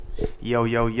Yo,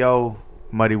 yo, yo,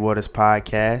 Muddy Waters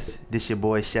Podcast. This your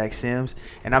boy Shaq Sims,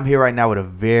 and I'm here right now with a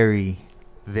very,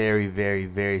 very, very,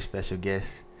 very special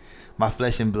guest. My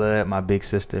flesh and blood, my big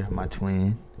sister, my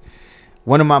twin.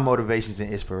 One of my motivations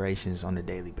and inspirations on a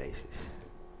daily basis.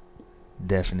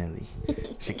 Definitely.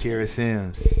 Shakira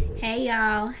Sims. Hey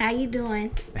y'all, how you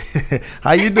doing?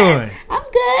 How you doing? I'm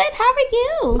good. How are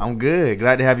you? I'm good.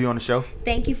 Glad to have you on the show.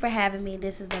 Thank you for having me.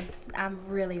 I'm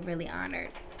really, really honored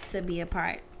to be a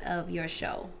part of your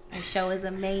show. The show is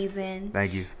amazing.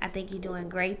 Thank you. I think you're doing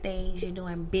great things. You're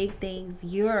doing big things.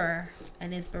 You're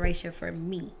an inspiration for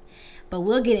me. But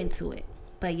we'll get into it.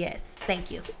 But yes,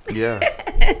 thank you. Yeah.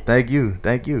 Thank you.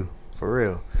 Thank you. For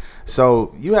real.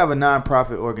 So you have a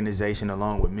nonprofit organization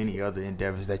along with many other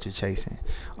endeavors that you're chasing.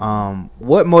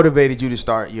 What motivated you to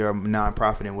start your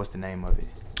nonprofit, and what's the name of it?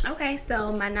 Okay,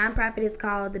 so my nonprofit is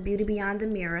called The Beauty Beyond the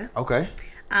Mirror. Okay.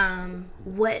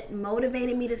 What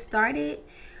motivated me to start it?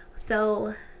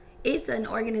 So it's an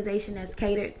organization that's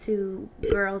catered to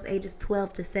girls ages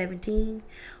 12 to 17,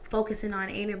 focusing on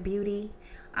inner beauty.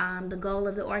 The goal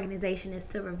of the organization is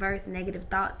to reverse negative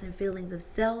thoughts and feelings of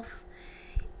self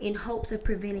in hopes of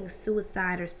preventing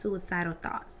suicide or suicidal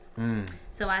thoughts.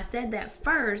 So I said that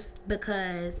first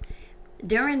because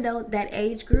during that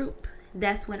age group,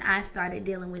 that's when I started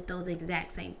dealing with those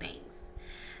exact same things.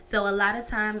 So a lot of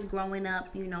times growing up,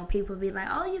 you know, people be like,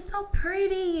 oh, you're so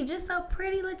pretty. You're just so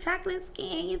pretty, little chocolate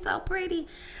skin. You're so pretty.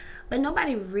 But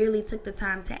nobody really took the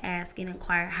time to ask and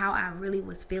inquire how I really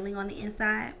was feeling on the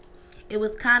inside. It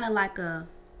was kind of like a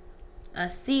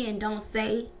see and don't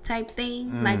say type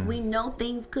thing. Like, we know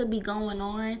things could be going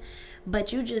on,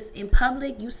 but you just, in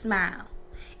public, you smile.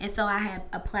 And so I had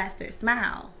a plastered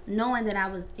smile, knowing that I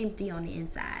was empty on the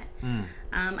inside.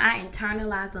 I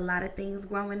internalized a lot of things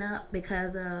growing up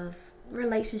because of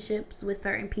relationships with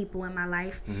certain people in my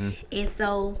life. And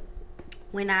so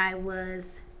when I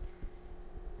was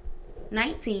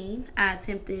 19,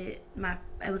 it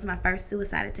was my first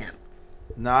suicide attempt.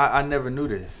 No, I never knew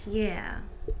this. Yeah.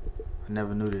 I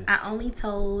never knew this. I only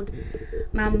told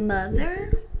my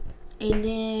mother, and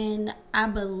then I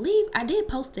believe I did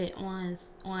post it on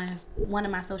one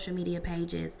of my social media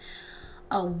pages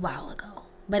a while ago.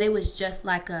 But it was just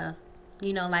like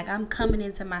like I'm coming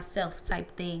into myself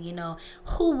type thing, you know.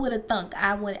 Who would have thunk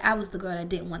I was the girl that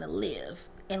didn't want to live,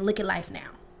 and look at life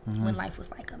now, when life was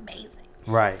like amazing.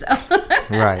 Right. So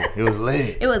Right. It was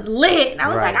lit. It was lit. And I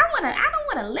was Right. like, I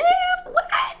don't want to live.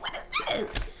 What is this?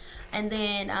 And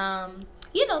then,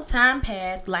 time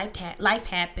passed. Life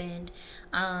happened.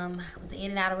 I was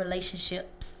in and out of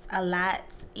relationships a lot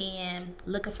and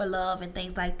looking for love and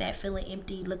things like that, feeling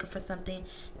empty, looking for something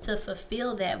to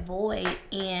fulfill that void.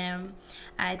 And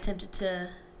I attempted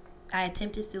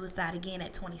suicide again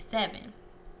at 27.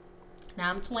 Now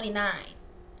I'm 29.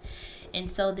 And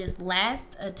so this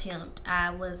last attempt,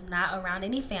 I was not around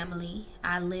any family.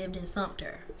 I lived in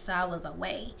Sumter, so I was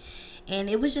away. And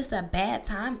it was just a bad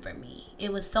time for me.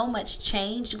 It was so much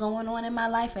change going on in my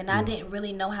life, and I didn't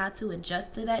really know how to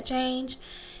adjust to that change.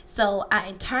 So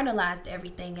I internalized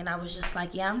everything, and I was just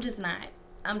like, yeah, I'm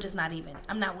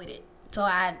not with it. So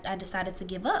I decided to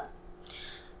give up.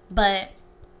 But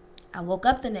I woke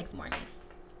up the next morning.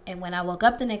 And when I woke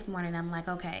up the next morning, I'm like,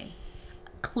 okay,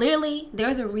 clearly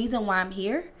there's a reason why I'm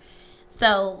here.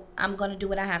 So I'm going to do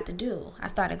what I have to do. I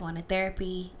started going to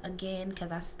therapy again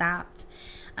because I stopped.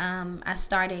 I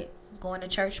started going to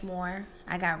church more.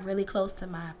 I got really close to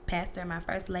my pastor, my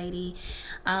first lady.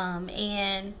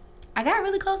 And I got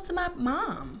really close to my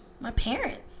mom, my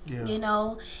parents,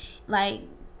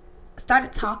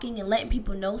 started talking and letting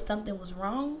people know something was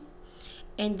wrong.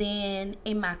 And then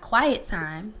in my quiet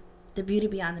time, The Beauty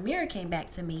Beyond the Mirror came back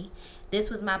to me.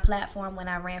 This was my platform when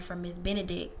I ran for Miss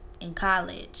Benedict in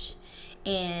college.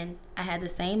 And I had the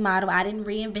same motto. I didn't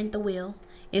reinvent the wheel.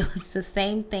 It was the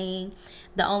same thing.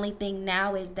 The only thing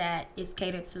now is that it's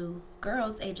catered to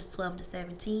girls ages 12 to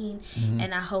 17.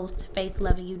 And I host Faith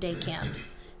Loving You day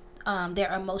camps.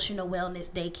 They're emotional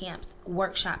wellness day camps,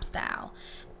 workshop style.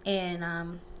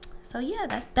 And so yeah,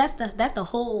 that's the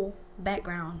whole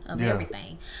background of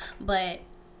everything. But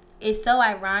it's so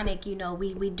ironic,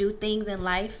 we do things in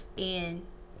life and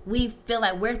we feel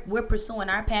like we're pursuing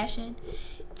our passion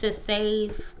to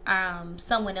save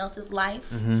someone else's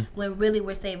life when really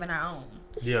we're saving our own.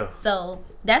 Yeah. So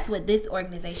that's what this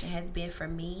organization has been for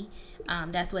me.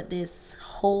 That's what this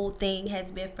whole thing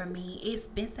has been for me. It's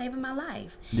been saving my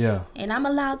life. Yeah. And I'm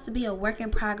allowed to be a work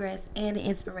in progress and an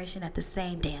inspiration at the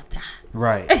same damn time.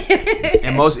 Right.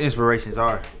 And most inspirations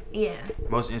are. Yeah.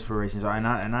 Most inspirations are. And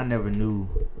I never knew.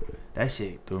 That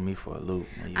shit threw me for a loop.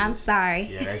 I'm sorry.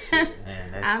 Yeah, that shit,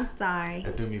 man. I'm sorry.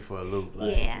 That threw me for a loop.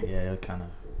 Yeah. Yeah, it kind of.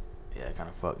 Yeah, it kind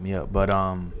of fucked me up. But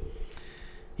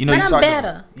you know, But you I'm talk.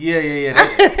 better. Yeah.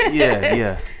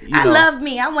 Yeah. I love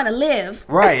me. I want to live.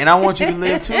 Right, and I want you to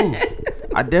live too.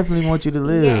 I definitely want you to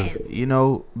live. Yes. You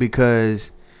know,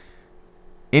 because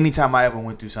anytime I ever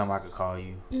went through something, I could call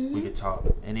you. We could talk,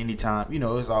 and anytime, you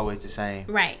know, it's always the same.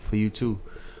 Right. For you too.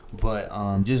 But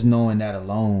just knowing that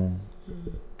alone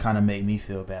kind of made me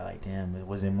feel bad. Like, damn,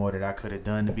 was it more that I could have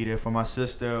done to be there for my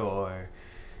sister, or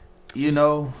you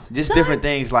know, just different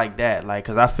things like that. Like,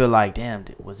 cause I feel like, damn,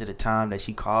 was it a time that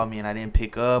she called me and I didn't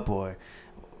pick up, or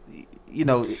you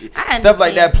know, stuff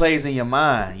like that plays in your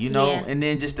mind, you know, and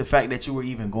then just the fact that you were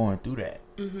even going through that,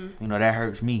 you know, that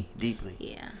hurts me deeply.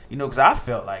 Yeah. You know, because I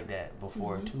felt like that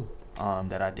before too,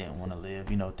 that I didn't want to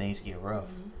live. You know, things get rough,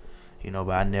 you know,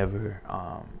 but I never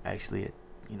actually,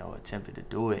 you know, attempted to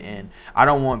do it. And I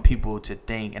don't want people to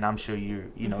think, and I'm sure you're,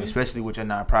 you know, especially with your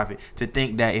nonprofit, to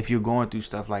think that if you're going through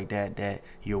stuff like that, that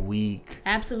you're weak.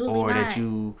 Absolutely or not. that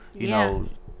you know,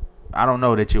 I don't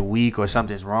know, that you're weak or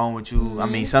something's wrong with you. I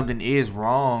mean, something is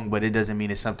wrong, but it doesn't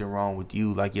mean it's something wrong with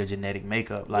you, like your genetic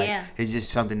makeup. Like, it's just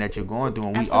something that you're going through,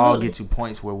 and we all get to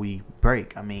points where we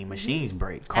break. I mean, machines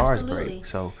break, cars break.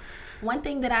 So one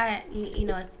thing that I, you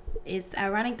know, it's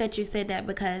ironic that you said that,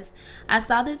 because I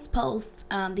saw this post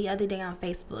the other day on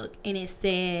Facebook, and it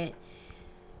said,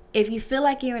 if you feel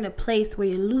like you're in a place where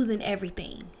you're losing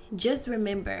everything, just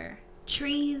remember,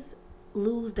 trees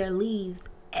lose their leaves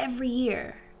every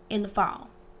year in the fall,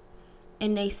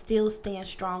 and they still stand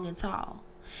strong and tall.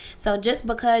 So just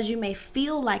because you may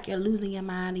feel like you're losing your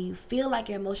mind, or you feel like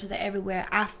your emotions are everywhere,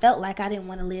 I felt like I didn't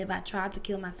want to live, I tried to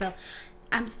kill myself,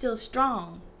 I'm still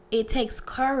strong. It takes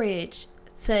courage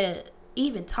to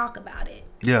even talk about it.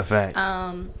 Yeah, facts.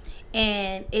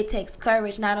 And it takes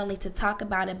courage not only to talk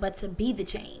about it, but to be the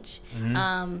change.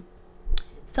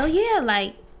 So yeah,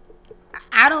 like,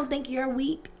 I don't think you're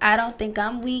weak. I don't think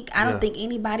I'm weak. I don't think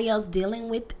anybody else dealing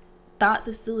with thoughts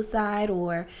of suicide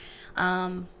or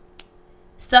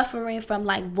suffering from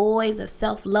like voids of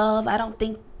self-love, I don't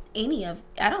think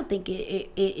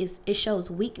it shows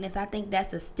weakness. I think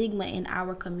that's a stigma in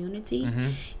our community.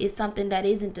 It's something that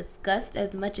isn't discussed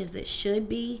as much as it should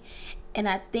be, and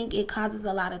I think it causes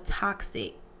a lot of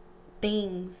toxic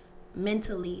things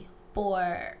mentally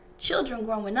for children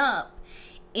growing up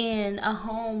in a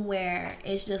home where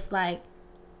it's just like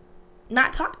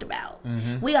not talked about.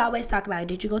 We always talk about,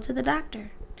 did you go to the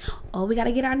doctor? Oh, we got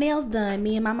to get our nails done,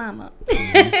 me and my mama.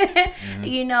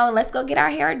 You know, let's go get our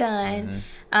hair done.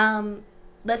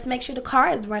 Let's make sure the car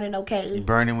is running okay. You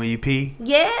burning when you pee?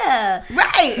 Yeah,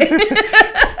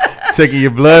 right. Checking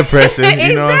your blood pressure.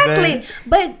 You know what I'm saying?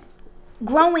 But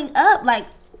growing up, like,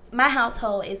 my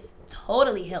household is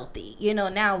totally healthy. You know,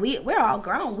 now we're all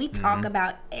grown. We talk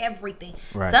about everything.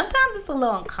 Right. Sometimes it's a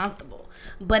little uncomfortable,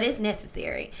 but it's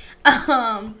necessary.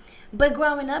 But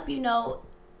growing up, you know,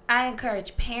 I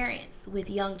encourage parents with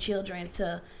young children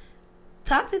to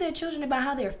talk to their children about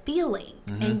how they're feeling,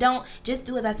 and don't just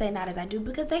do as I say, not as I do,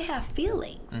 because they have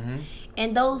feelings,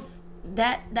 and those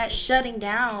that shutting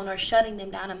down or shutting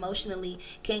them down emotionally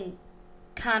can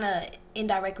kind of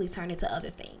indirectly turn into other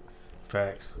things.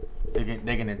 Facts. They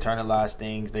can internalize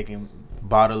things. They can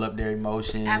bottle up their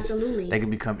emotions. Absolutely. They can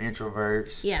become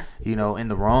introverts. Yeah. You know, in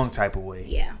the wrong type of way.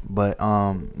 Yeah. But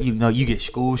you know, you get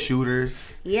school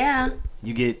shooters. Yeah.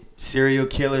 You get serial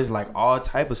killers, like all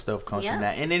type of stuff comes from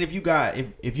that. And then if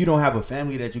you don't have a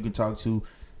family that you can talk to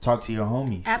your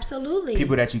homies. Absolutely.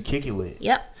 People that you kick it with.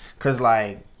 Yep. Cause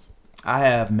like, I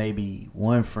have maybe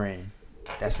one friend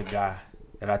that's a guy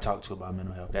that I talk to about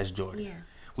mental health. That's Jordan. Yeah.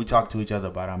 We talk to each other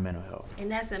about our mental health.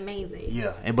 And that's amazing.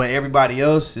 Yeah. But everybody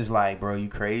else is like, bro, you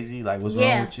crazy? Like, what's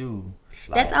wrong with you?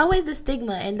 Like, that's always the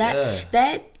stigma, and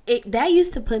that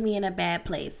used to put me in a bad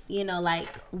place. You know, like,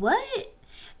 what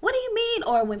do you mean?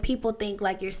 Or when people think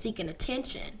like you're seeking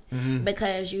attention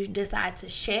because you decide to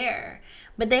share,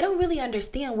 but they don't really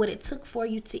understand what it took for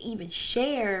you to even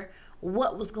share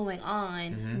what was going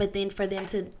on, but then for them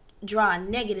to draw a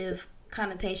negative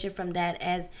connotation from that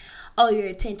as, oh, you're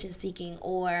attention seeking,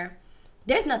 or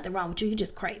there's nothing wrong with you, you're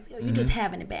just crazy, or you're just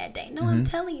having a bad day. No, I'm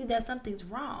telling you that something's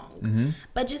wrong.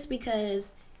 But just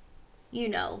because, you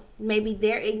know, maybe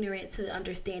they're ignorant to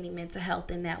understanding mental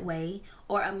health in that way,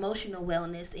 or emotional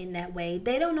wellness in that way,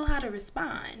 they don't know how to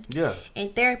respond. Yeah.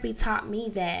 And therapy taught me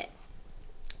that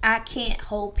I can't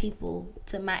hold people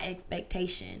to my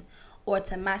expectation or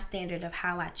to my standard of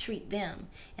how I treat them.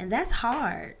 And that's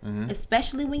hard,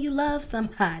 especially when you love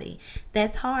somebody.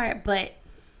 That's hard, but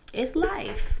it's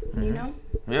life, you know?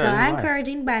 Yeah, so I encourage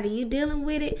anybody, you dealing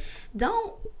with it,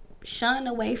 don't shun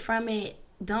away from it.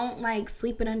 Don't like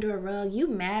sweep it under a rug. You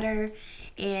matter,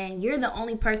 and you're the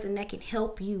only person that can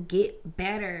help you get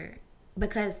better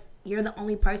because you're the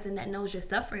only person that knows you're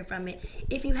suffering from it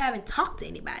if you haven't talked to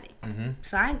anybody.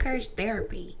 So I encourage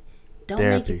therapy. Don't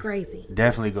make it crazy.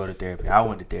 Definitely go to therapy. I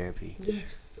went to therapy.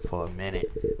 Yes. For a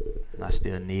minute. I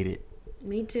still need it.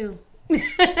 Me too. Boy,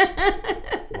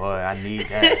 I need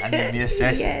that. I need me a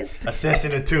session. Yes. A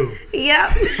session or two.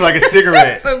 Yep. Like a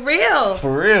cigarette. For real.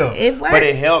 For real. It works. But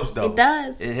it helps though. It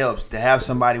does. It helps to have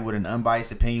somebody with an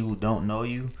unbiased opinion who don't know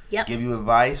you. Yep. Give you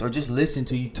advice or just listen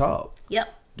to you talk.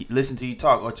 Yep. Listen to you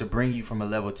talk or to bring you from a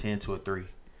level 10 to a 3.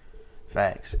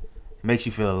 Facts. It makes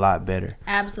you feel a lot better.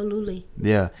 Absolutely.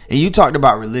 Yeah. And you talked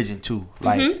about religion too.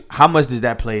 Like how much does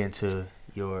that play into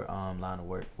your line of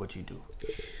work, what you do?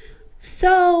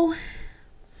 So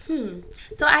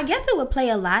I guess it would play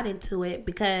a lot into it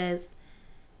because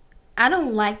I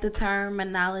don't like the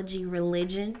terminology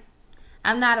religion.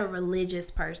 I'm not a religious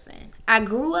person. I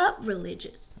grew up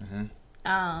religious.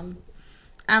 I'm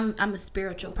a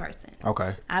spiritual person.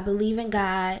 Okay. I believe in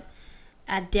God.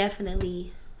 I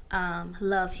definitely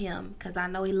love him because I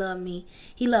know he loved me.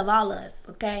 He loved all of us,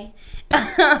 okay?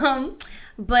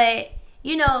 But,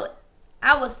 you know,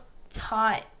 I was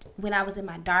taught when I was in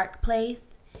my dark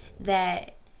place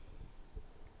that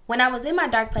when I was in my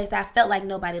dark place, I felt like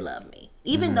nobody loved me.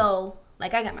 Even though,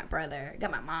 like, I got my brother,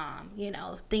 got my mom, you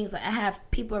know, things like I have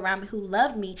people around me who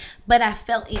love me, but I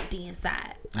felt empty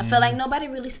inside. I felt like nobody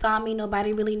really saw me.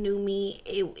 Nobody really knew me.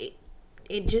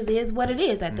 It just is what it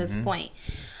is at this point.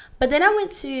 But then I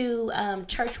went to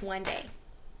church one day.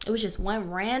 It was just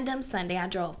one random Sunday. I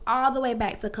drove all the way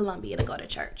back to Columbia to go to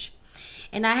church.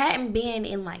 And I hadn't been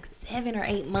in like 7 or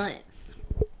 8 months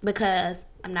because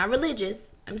I'm not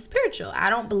religious. I'm spiritual. I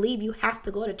don't believe you have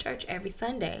to go to church every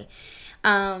Sunday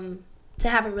to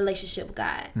have a relationship with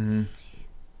God.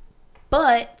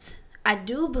 But I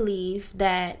do believe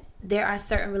that there are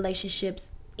certain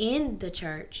relationships in the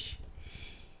church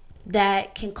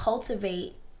that can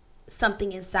cultivate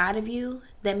something inside of you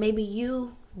that maybe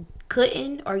you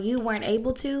couldn't or you weren't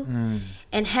able to.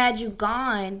 And had you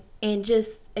gone and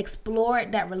just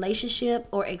explored that relationship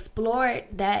or explored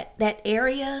that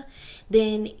area,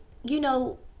 then, you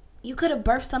know, you could have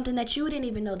birthed something that you didn't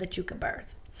even know that you could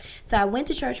birth. So I went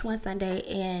to church one Sunday,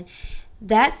 and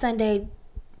that Sunday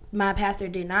my pastor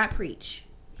did not preach.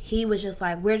 He was just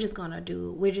like, we're just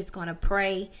gonna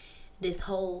pray this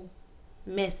whole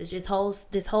message, this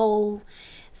whole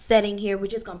setting here. We're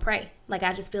just gonna pray. Like,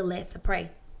 I just feel led to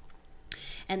pray.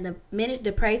 And the minute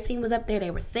the praise team was up there,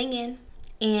 they were singing.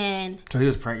 And so he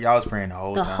was praying. Y'all was praying the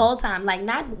whole time. Like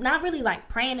not really like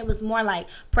praying. It was more like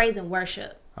praise and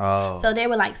worship. Oh. So they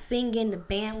were like singing. The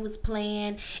band was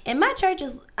playing. And my church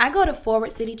I go to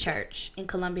Forward City Church in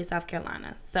Columbia, South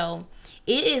Carolina. So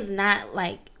it is not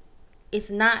like,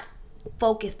 it's not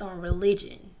focused on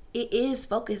religion. It is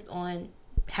focused on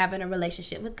having a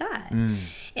relationship with God.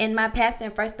 And my pastor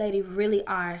and first lady really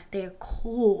are. They're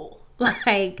cool.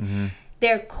 Like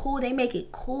they're cool. They make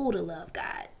it cool to love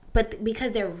God. But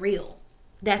because they're real,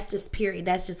 that's just period.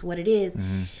 That's just what it is.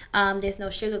 There's no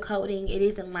sugarcoating. It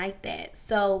isn't like that.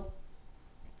 So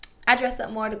I dress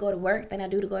up more to go to work than I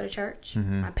do to go to church.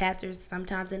 My pastor's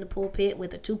sometimes in the pulpit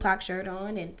with a Tupac shirt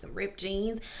on and some ripped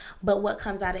jeans. But what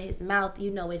comes out of his mouth,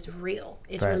 you know, is real.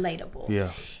 It's relatable.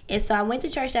 Yeah. And so I went to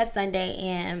church that Sunday,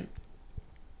 and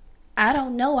I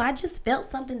don't know. I just felt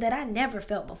something that I never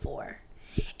felt before.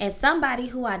 And somebody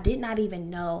who I did not even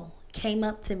know came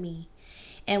up to me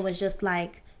and was just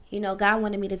like, you know, God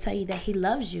wanted me to tell you that he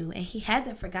loves you and he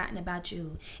hasn't forgotten about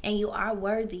you and you are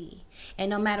worthy. And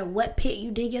no matter what pit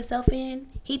you dig yourself in,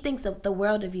 he thinks of the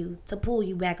world of you to pull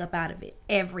you back up out of it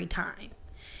every time.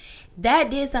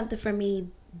 That did something for me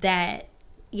that,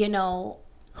 you know,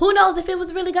 who knows if it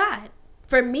was really God.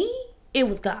 For me, it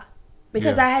was God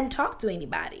because I hadn't talked to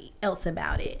anybody else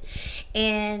about it.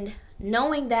 And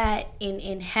knowing that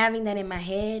and having that in my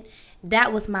head,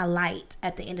 that was my light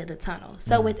at the end of the tunnel.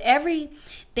 So with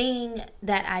everything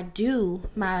that I do,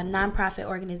 my nonprofit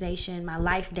organization, my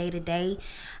life day to day,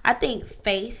 I think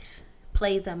faith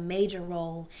plays a major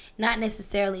role. Not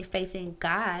necessarily faith in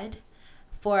God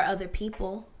for other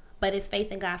people, but it's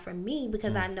faith in God for me,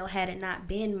 because I know had it not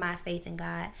been my faith in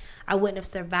God, I wouldn't have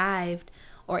survived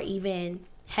or even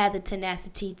had the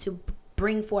tenacity to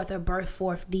bring forth or birth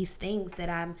forth these things that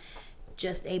I'm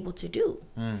just able to do.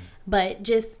 But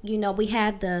just, you know, we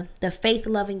have the Faith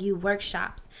Loving You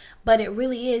workshops, but it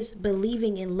really is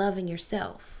believing and loving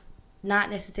yourself,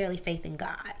 not necessarily faith in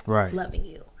God loving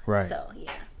you. So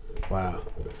yeah. Wow,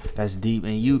 that's deep.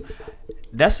 And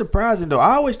that's surprising though.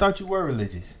 I always thought you were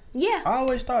religious. Yeah, I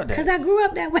always thought that because I grew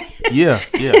up that way. yeah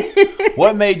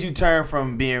What made you turn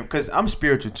from being, because I'm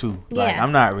spiritual too, like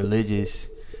I'm not religious,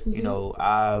 You know,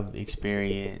 I've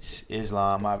experienced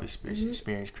Islam. I've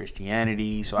experienced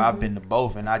Christianity. So I've been to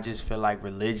both, and I just feel like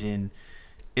religion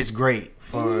is great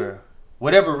for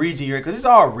whatever region you're in, because it's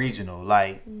all regional.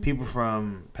 Like, people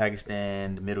from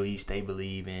Pakistan, the Middle East, they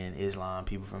believe in Islam.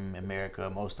 People from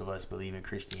America, most of us believe in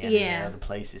Christianity. Yeah. In other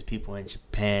places, people in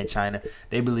Japan, China,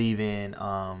 they believe in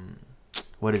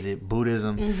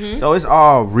Buddhism. So it's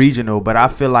all regional, but I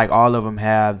feel like all of them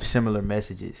have similar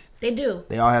messages. They do.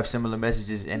 They all have similar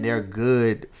messages, and they're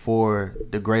good for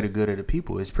the greater good of the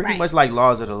people. It's pretty Right. much like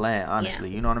laws of the land,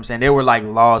 honestly. You know what I'm saying? They were like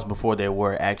laws before there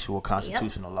were actual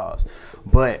constitutional laws.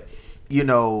 But, you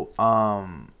know,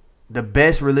 the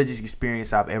best religious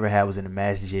experience I've ever had was in the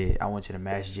masjid. I went to the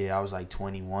masjid. I was like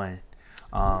 21.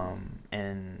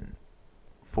 And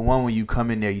for one, when you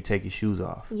come in there, you take your shoes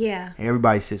off. Yeah. And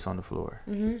everybody sits on the floor.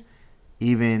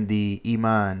 Even the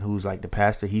imam, who's like the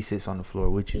pastor, he sits on the floor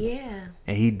with you. Yeah.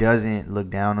 And he doesn't look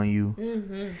down on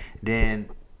you. Then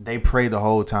they pray the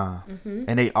whole time.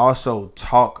 And they also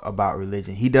talk about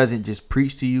religion. He doesn't just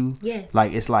preach to you. Yes.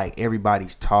 Like, it's like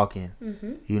everybody's talking.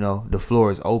 You know, the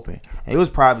floor is open. And it was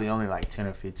probably only like 10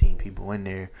 or 15 people in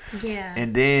there. Yeah.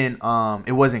 And then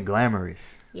it wasn't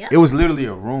glamorous. Yep. It was literally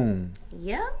a room.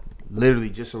 Yep. Literally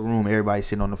just a room, everybody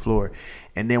sitting on the floor.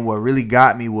 And then what really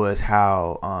got me was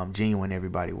how genuine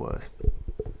everybody was.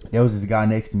 There was this guy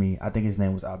next to me, I think his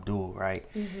name was Abdul, right?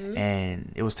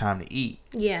 And it was time to eat.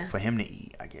 Yeah. For him to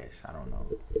eat, I guess. I don't know.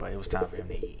 But it was time for him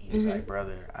to eat. He was like,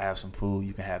 brother, I have some food.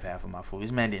 You can have half of my food.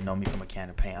 This man didn't know me from a can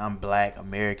of paint. I'm black,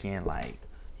 American. Like,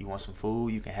 you want some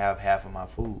food? You can have half of my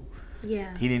food.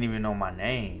 Yeah. He didn't even know my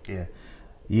name. Yeah.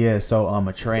 Yeah, so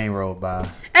a train rolled by.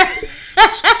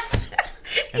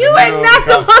 You are not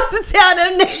supposed to tell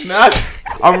them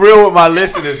that. I'm real with my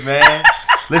listeners, man.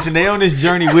 Listen, they on this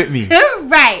journey with me.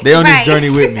 Right. They on this journey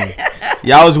with me.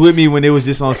 Y'all was with me when it was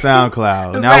just on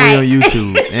SoundCloud. Now we on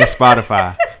YouTube and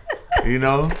Spotify. You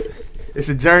know? It's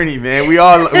a journey, man. We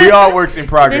all works in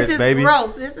progress, this is baby.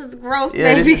 Growth. This is growth,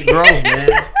 yeah, baby. This is growth, man.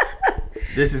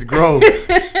 This is growth.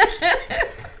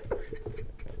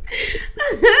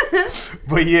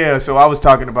 But yeah, so I was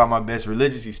talking about my best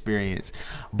religious experience.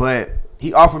 But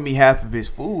he offered me half of his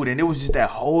food, and it was just that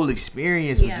whole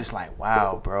experience was just like,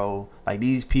 wow, bro. Like,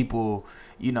 these people,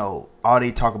 you know, all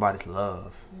they talk about is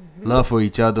love. Love for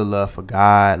each other, love for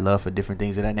God, love for different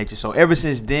things of that nature. So ever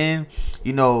since then,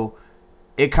 you know,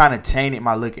 it kind of tainted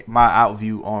my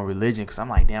outview on religion, because I'm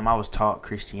like, damn, I was taught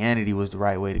Christianity was the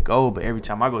right way to go, but every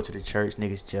time I go to the church,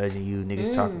 niggas judging you,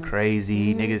 niggas talking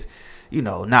crazy, niggas, you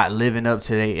know, not living up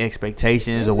to their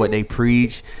expectations or what they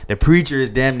preach. The preacher is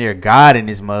damn near God in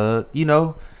his mug, you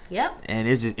know. Yep. And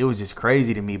it was just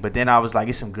crazy to me. But then I was like,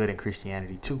 it's some good in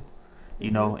Christianity too,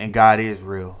 you know, and God is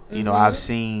real. You know, I've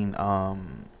seen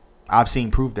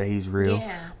proof that he's real.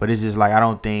 Yeah. But it's just like, I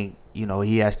don't think, you know,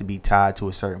 he has to be tied to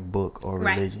a certain book or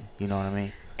religion. You know what I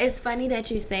mean? It's funny that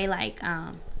you say, like,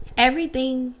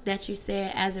 everything that you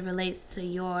said as it relates to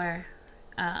your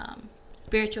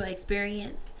spiritual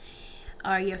experience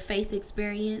or your faith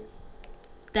experience,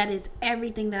 that is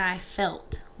everything that I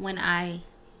felt when I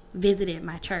visited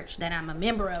my church that I'm a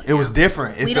member of. It was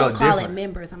different. We don't call it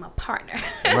members. I'm a partner.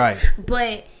 Right.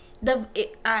 But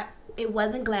it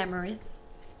wasn't glamorous.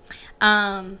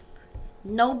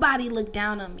 Nobody looked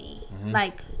down on me.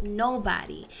 Like,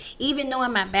 nobody. Even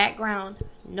knowing my background,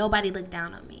 nobody looked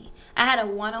down on me. I had a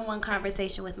one-on-one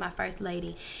conversation with my first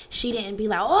lady. She didn't be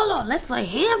like, oh, Lord, let's lay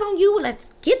hands on you. Let's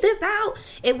get this out.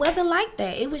 It wasn't like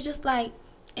that. It was just like,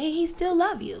 and he still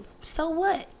love you. So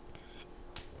what?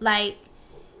 Like,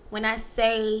 when I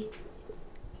say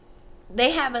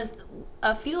they have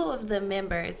a few of the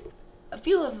members, a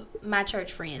few of my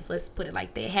church friends, let's put it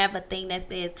like that, have a thing that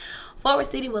says Forward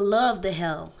City would love the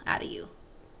hell out of you.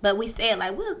 But we said,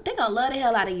 like, well, they're going to love the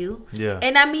hell out of you. Yeah.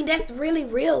 And I mean, that's really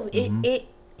real.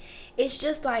 It's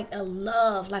just like a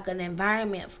love, like an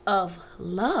environment of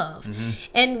love.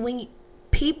 And when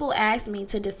people ask me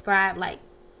to describe, like,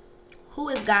 who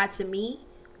is God to me?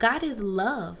 God is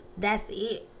love. That's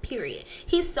it, period.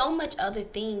 He's so much other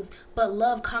things, but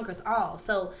love conquers all.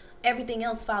 So everything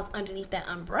else falls underneath that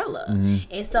umbrella.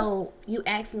 And so you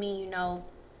ask me, you know,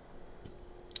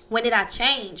 when did I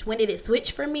change? When did it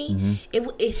switch for me?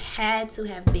 It had to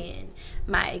have been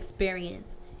my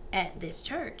experience at this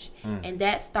church. And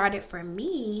that started for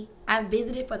me. I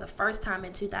visited for the first time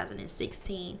in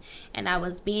 2016, and I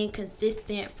was being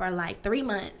consistent for like 3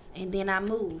 months, and then I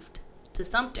moved to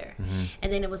Sumter.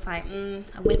 And then it was like,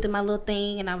 I went through my little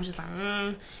thing, and I was just like,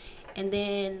 and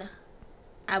then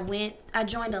I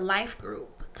joined a life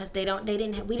group because we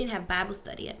didn't have Bible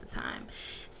study at the time.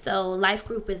 So life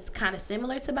group is kind of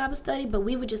similar to Bible study, but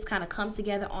we would just kind of come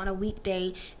together on a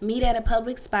weekday, meet at a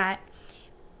public spot.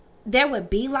 There would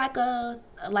be like a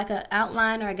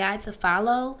outline or a guide to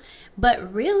follow,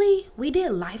 but really we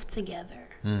did life together.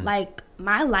 Like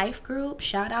my life group,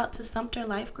 shout out to Sumter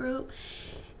Life Group,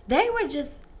 they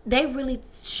really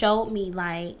showed me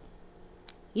like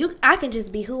I can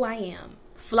just be who I am,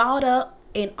 flawed up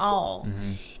and all.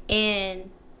 And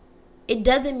it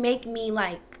doesn't make me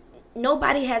like,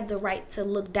 nobody has the right to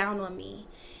look down on me,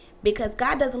 because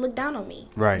God doesn't look down on me.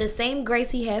 Right. The same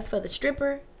grace he has for the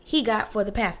stripper, he got for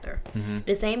the pastor.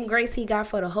 The same grace he got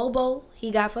for the hobo,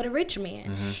 he got for the rich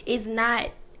man. It's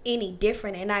not any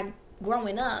different. And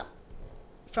growing up,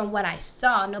 from what I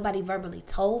saw, nobody verbally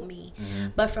told me,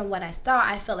 but from what I saw,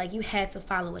 I felt like you had to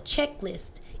follow a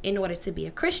checklist in order to be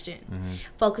a Christian,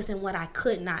 focusing what I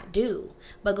could not do.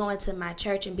 But going to my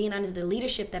church and being under the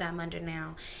leadership that I'm under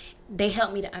now, they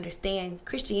helped me to understand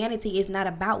Christianity is not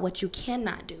about what you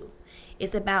cannot do.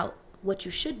 It's about what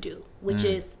you should do, which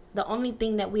is the only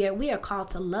thing that we are called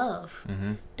to love.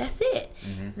 That's it.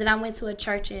 Then I went to a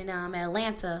church in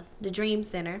Atlanta, the Dream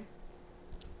Center,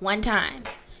 one time.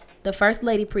 The first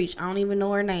lady preached. I don't even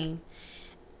know her name.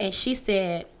 And she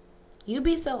said,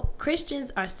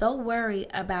 Christians are so worried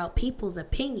about people's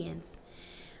opinions,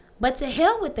 but to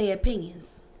hell with their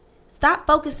opinions. Stop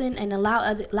focusing and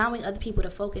allowing other people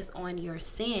to focus on your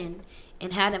sin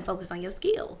and have them focus on your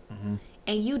skill.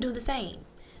 And you do the same.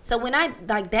 So when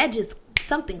that just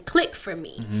something clicked for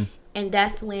me. And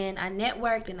that's when I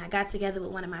networked and I got together with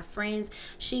one of my friends.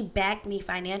 She backed me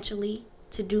financially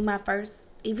to do my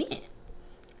first event.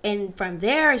 And from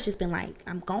there, it's just been like,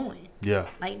 I'm going. Yeah.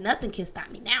 Like, nothing can stop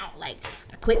me now. Like,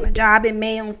 I quit my job in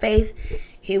May on faith.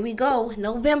 Here we go.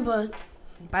 November,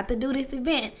 about to do this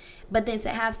event. But then to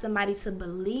have somebody to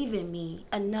believe in me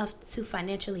enough to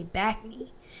financially back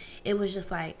me, it was just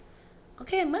like,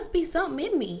 okay, it must be something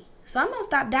in me. So I'm going to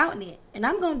stop doubting it. And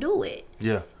I'm going to do it.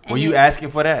 Yeah. Were you asking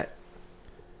for that?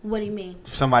 What do you mean?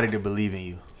 Somebody to believe in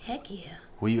you. Heck yeah.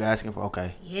 Were you asking for?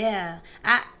 Okay. Yeah.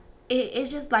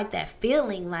 It's just like that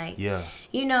feeling, like, yeah.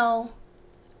 You know,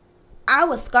 I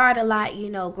was scarred a lot, you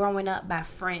know, growing up by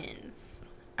friends.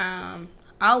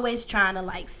 Always trying to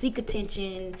like seek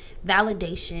attention,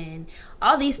 validation,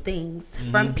 all these things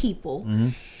from people.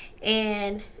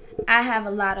 And I had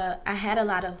a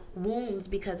lot of wounds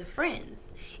because of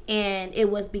friends. And it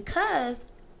was because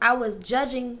I was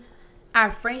judging our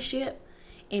friendship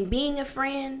and being a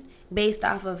friend based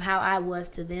off of how I was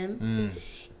to them.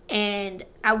 And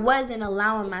I wasn't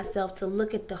allowing myself to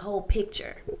look at the whole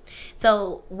picture.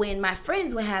 So when my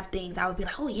friends would have things, I would be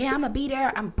like, oh yeah, I'm going to be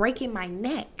there. I'm breaking my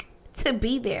neck to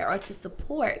be there or to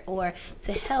support or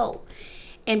to help.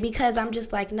 And because I'm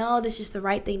just like, no, this is just the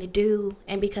right thing to do.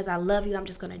 And because I love you, I'm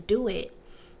just going to do it.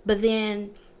 But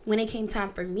then when it came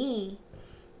time for me,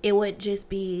 it would just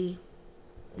be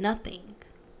nothing.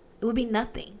 It would be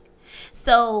nothing.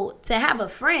 So to have a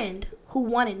friend who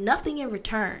wanted nothing in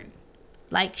return,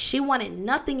 like, she wanted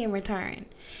nothing in return.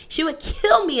 She would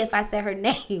kill me if I said her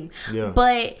name. Yeah.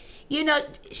 But, you know,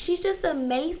 she's just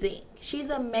amazing. She's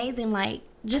amazing. Like,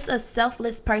 just a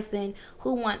selfless person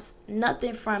who wants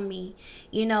nothing from me,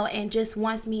 you know, and just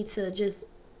wants me to just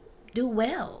do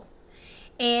well.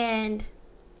 And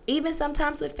even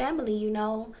sometimes with family, you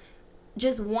know,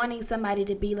 just wanting somebody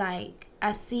to be like,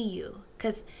 I see you.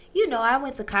 Because, you know, I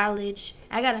went to college.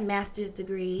 I got a master's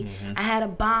degree. I had a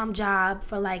bomb job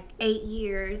for like 8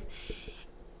 years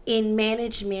in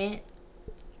management.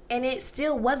 And it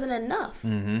still wasn't enough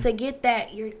to get that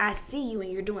I see you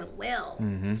and you're doing well.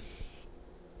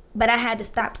 But I had to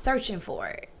stop searching for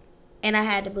it. And I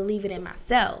had to believe it in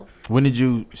myself. When did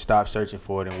you stop searching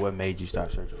for it, and what made you stop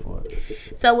searching for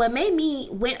it? So what made me,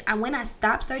 when I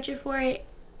stopped searching for it,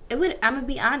 I'm going to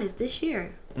be honest, this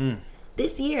year.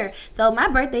 This year. So my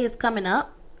birthday is coming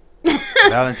up.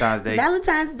 Valentine's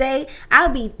Day. I'll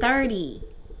be 30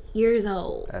 years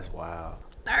old. That's wild.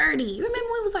 30. You remember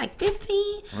when it was like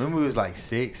 15? I remember it was like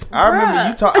 6. I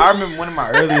remember one of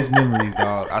my earliest memories,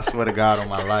 dog. I swear to God on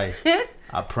my life.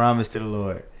 I promise to the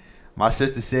Lord. My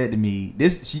sister said to me,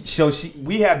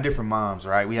 we have different moms,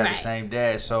 right? We have the same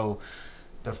dad. So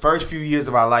the first few years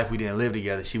of our life, we didn't live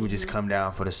together. She would just come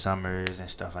down for the summers and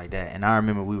stuff like that. And I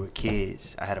remember we were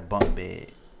kids. I had a bunk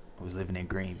bed. I was living in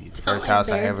Greenview. The first house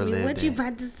I ever lived in. What you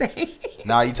about to say?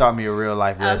 Nah, you taught me a real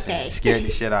life lesson. Okay. Scared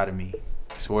the shit out of me.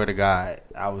 Swear to God.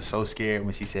 I was so scared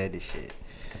when she said this shit.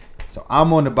 So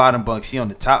I'm on the bottom bunk. She on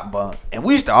the top bunk. And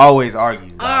we used to always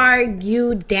argue.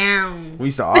 Argue down. We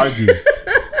used to argue.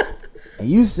 And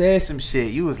you said some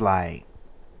shit. You was like,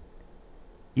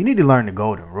 you need to learn the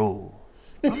golden rule.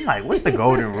 I'm like, what's the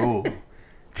golden rule?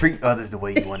 Treat others the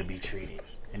way you want to be treated.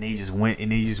 And then you just went.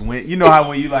 You know how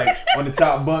when you like on the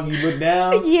top bunk, you look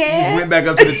down? Yeah. You just went back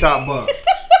up to the top bunk.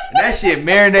 And that shit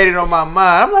marinated on my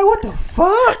mind. I'm like, what the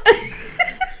fuck?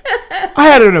 I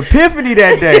had an epiphany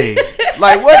that day.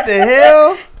 Like, what the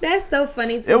hell? That's so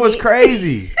funny to me. It was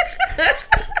crazy.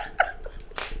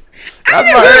 I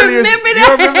remember that. You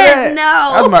remember that?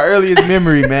 No. That was my earliest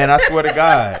memory, man. I swear to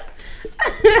God.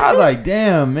 I was like,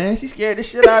 damn, man, she scared the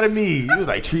shit out of me. He was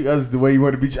like, treat others the way you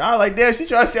want to be treated. I was like, damn, she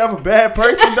trying to say I'm a bad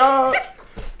person, dog.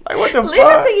 Like, what the fuck? Leave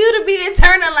it to you to be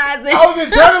internalizing. I was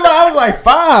internalizing. I was like 5.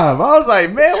 I was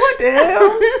like, man, what the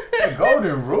hell? The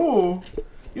golden rule?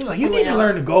 He was like, you need to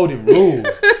learn the golden rule.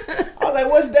 I was like,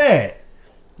 what's that?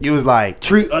 He was like,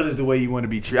 treat others the way you want to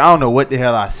be treated. I don't know what the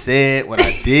hell I said, what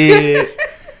I did.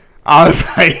 I was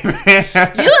like, man.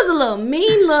 You was a little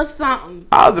mean little something.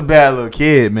 I was a bad little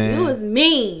kid, man. You was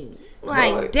mean.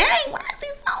 Like, Boy. dang, why is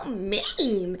he so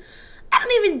mean? I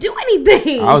don't even do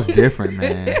anything. I was different,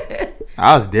 man.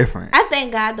 I was different. I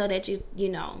thank God, though, that you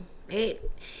know, it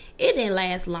didn't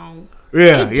last long.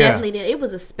 Yeah, It definitely did. It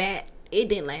was a spat. It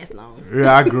didn't last long.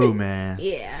 Yeah, I grew, man.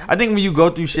 Yeah. I think when you go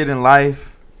through shit in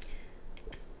life,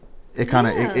 it kind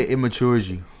of it matures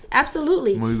you.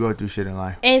 Absolutely. When you go through shit in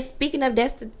life. And speaking of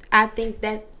that, I think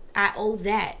that I owe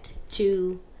that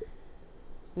to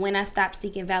when I stopped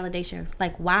seeking validation.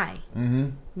 Like, why? Mm-hmm.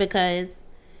 Because,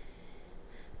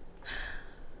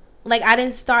 like, I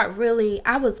didn't start really.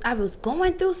 I was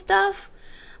going through stuff,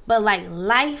 but like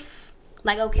life,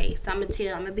 like, okay. So I'm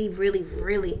gonna be really,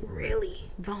 really, really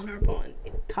vulnerable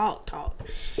and talk.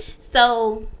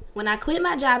 So when I quit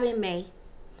my job in May,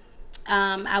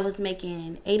 I was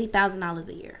making $80,000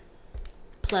 a year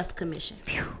plus commission.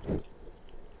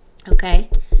 Okay.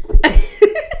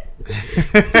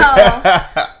 So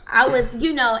I was,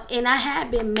 and I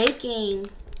had been making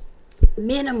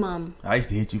minimum. I used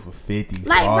to hit you for 50s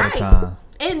Like, all right. the time.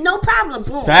 And no problem.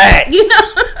 Boom. Facts.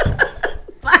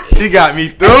 Like, She got me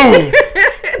through.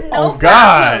 no Oh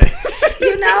God.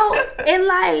 And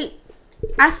like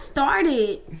I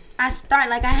started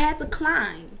like I had to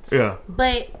climb, Yeah.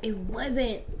 but it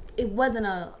wasn't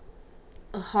a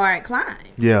hard climb.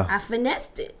 Yeah. I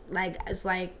finessed it. Like, it's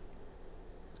like,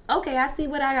 okay, I see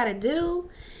what I gotta do.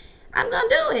 I'm gonna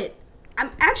do it.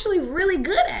 I'm actually really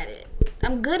good at it.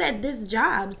 I'm good at this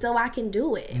job, so I can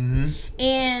do it. Mm-hmm.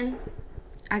 And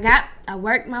I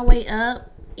worked my way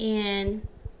up, and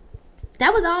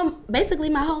that was all basically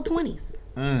my whole 20s.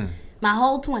 My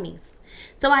whole 20s.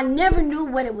 So I never knew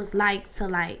what it was like to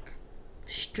like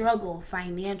struggle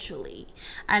financially.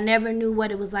 I never knew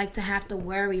what it was like to have to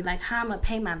worry like how I'm gonna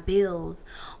pay my bills,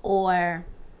 or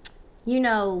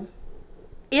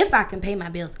if I can pay my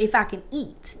bills, if I can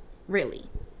eat, really.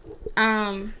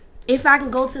 If I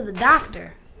can go to the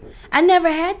doctor. I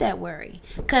never had that worry,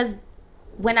 because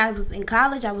when I was in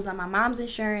college, I was on my mom's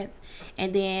insurance,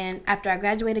 and then after I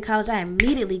graduated college, I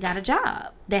immediately got a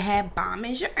job that had bomb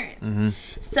insurance. Mm-hmm.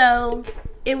 So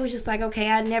it was just like, okay,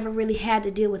 I never really had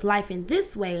to deal with life in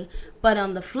this way, but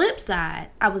on the flip side,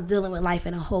 I was dealing with life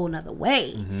in a whole nother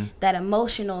way. Mm-hmm. That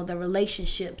emotional, the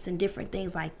relationships and different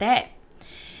things like that.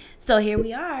 So here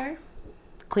we are,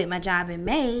 quit my job in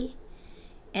May,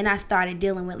 and I started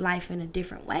dealing with life in a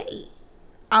different way.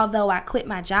 Although I quit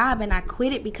my job, and I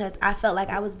quit it because I felt like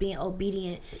I was being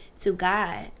obedient to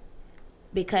God,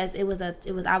 because I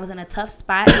was in a tough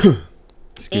spot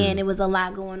and it was a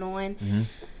lot going on.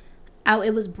 Mm-hmm.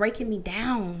 It was breaking me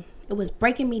down. It was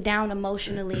breaking me down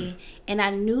emotionally, and I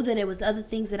knew that there was other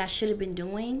things that I should have been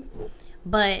doing,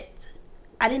 but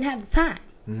I didn't have the time.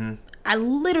 Mm-hmm. I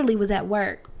literally was at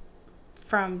work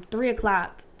from 3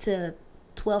 o'clock to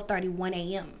 12:30, 1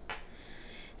 a.m.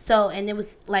 So, and it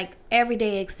was like every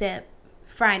day except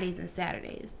Fridays and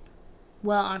Saturdays.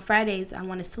 Well, on Fridays, I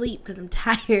want to sleep because I'm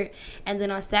tired. And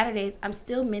then on Saturdays, I'm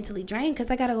still mentally drained because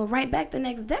I got to go right back the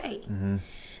next day. Mm-hmm.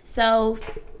 So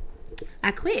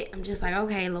I quit. I'm just like,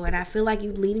 okay, Lord, I feel like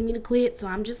you leading me to quit, so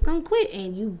I'm just going to quit.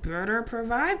 And you better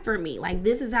provide for me. Like,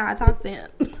 this is how I talk to him.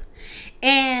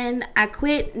 And I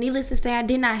quit. Needless to say, I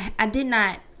did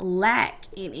not lack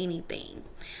in anything.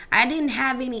 I didn't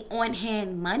have any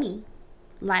on-hand money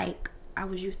like I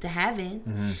was used to having.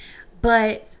 Mm-hmm.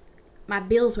 But my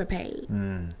bills were paid.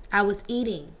 Mm. I was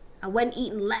eating. I wasn't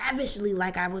eating lavishly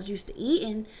like I was used to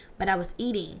eating, but I was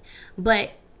eating.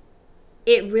 But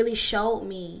it really showed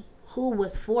me who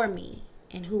was for me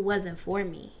and who wasn't for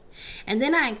me. And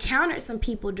then I encountered some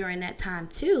people during that time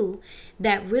too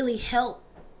that really helped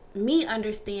me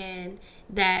understand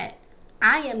that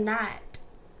I am not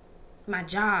my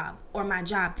job or my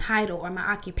job title or my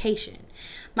occupation.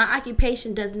 My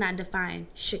occupation does not define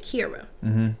Shakira.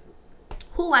 Mm-hmm.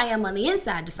 Who I am on the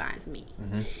inside defines me.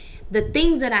 Mm-hmm. The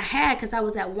things that I had, because I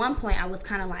was at one point, I was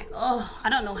kind of like, oh, I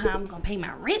don't know how I'm going to pay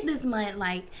my rent this month.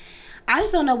 Like, I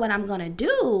just don't know what I'm going to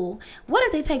do. What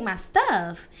if they take my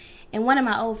stuff? And one of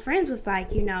my old friends was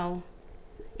like, you know,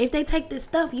 if they take this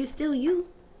stuff, you still you.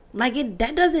 Like,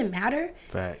 that doesn't matter.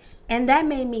 Facts. And that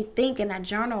made me think, and I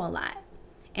journal a lot.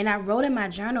 And I wrote in my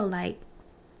journal, like,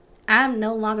 I'm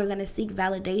no longer going to seek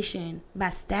validation by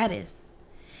status.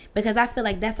 Because I feel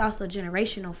like that's also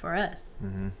generational for us.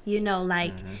 Mm-hmm. You know,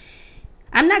 like,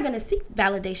 I'm not going to seek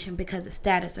validation because of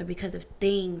status or because of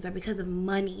things or because of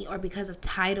money or because of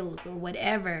titles or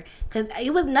whatever. Because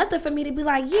it was nothing for me to be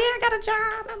like, yeah, I got a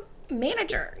job. I'm a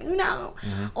manager, you know.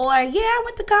 Or, yeah, I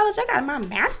went to college. I got my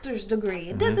master's degree.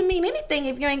 It doesn't mean anything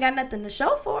if you ain't got nothing to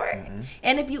show for it.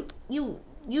 And if you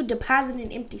deposit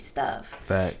in empty stuff.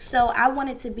 Facts. So I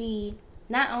wanted to be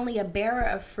not only a bearer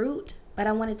of fruit, but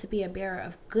I wanted to be a bearer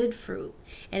of good fruit.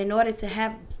 And in order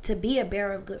to be a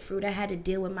bearer of good fruit, I had to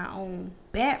deal with my own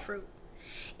bad fruit.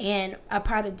 And a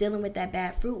part of dealing with that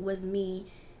bad fruit was me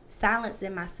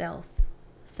silencing myself.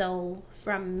 So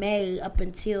from May up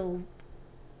until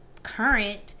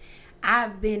current,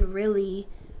 I've been really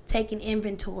taking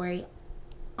inventory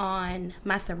on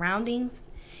my surroundings,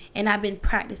 and I've been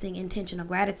practicing intentional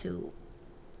gratitude.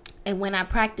 And when I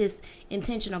practice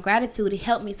intentional gratitude, it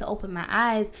helped me to open my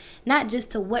eyes, not just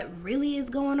to what really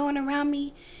is going on around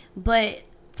me, but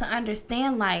to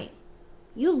understand, like,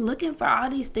 you looking for all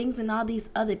these things and all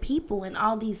these other people and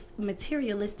all these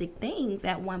materialistic things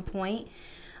at one point,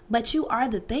 but you are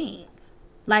the thing.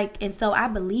 Like, and so I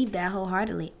believe that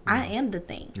wholeheartedly. I am the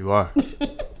thing. You are.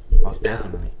 Most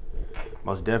definitely.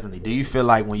 Most definitely. Do you feel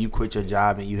like when you quit your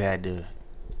job and you had to,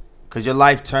 because your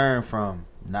life turned from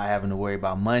not having to worry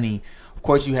about money, of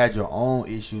course you had your own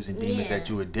issues and demons that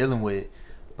you were dealing with,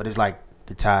 but it's like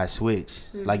the tide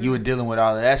switched. Like, you were dealing with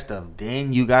all of that stuff,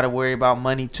 then you got to worry about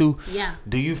money too. Yeah.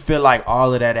 Do you feel like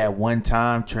all of that at one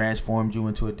time transformed you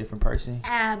into a different person?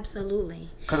 Absolutely.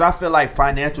 Because I feel like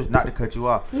financial, not to cut you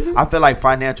off, I feel like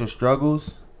financial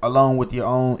struggles along with your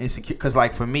own insecurity, because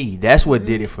like for me, that's what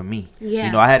did it for me. Yeah.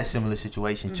 You know, I had a similar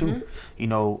situation too. You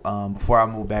know, before I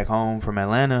moved back home from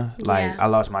Atlanta, like I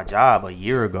lost my job a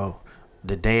year ago,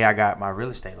 the day I got my real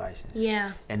estate license.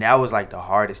 Yeah. And that was like the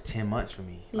hardest 10 months for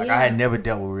me. Like, I had never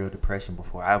dealt with real depression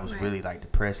before. I was really like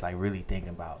depressed, like really thinking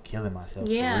about killing myself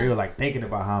for real, like thinking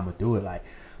about how I'm gonna do it, like,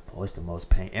 what's the most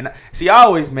pain? And see, I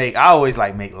always make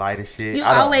light of shit. You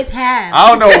always have. I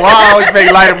don't know why I always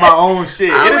make light of my own shit.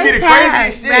 It'll be the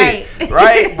craziest shit,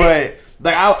 right? But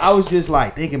like I was just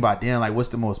like thinking about, damn, like, what's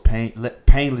the most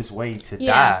painless way to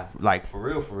die? Like, for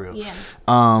real.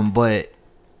 Yeah. But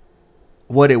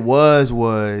what it was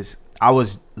I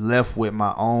was left with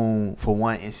my own, for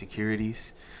one,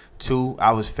 insecurities. Two,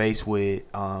 I was faced with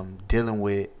dealing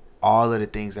with all of the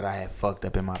things that I had fucked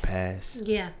up in my past.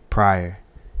 Yeah. Prior.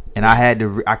 And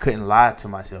I couldn't lie to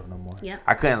myself no more. Yeah.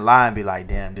 I couldn't lie and be like,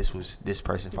 damn, this was this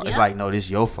person's fault. It's like, no, this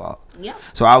is your fault. Yeah.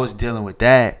 So I was dealing with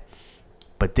that.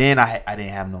 But then I didn't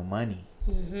have no money.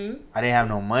 I didn't have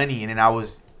no money. And then I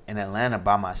was in Atlanta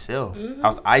by myself. I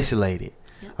was isolated.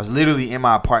 I was literally in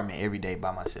my apartment every day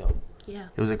by myself. Yeah.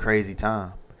 It was a crazy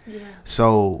time. Yeah.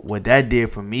 So what that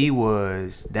did for me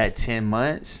was that 10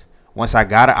 months, once I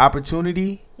got an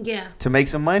opportunity to make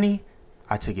some money,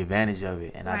 I took advantage of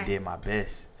it and I did my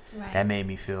best. Right. That made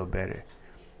me feel better.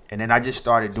 And then I just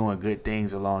started doing good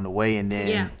things along the way, and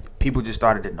then people just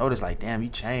started to notice, like, damn, you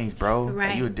changed, bro. Right.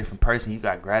 Like, you a different person. You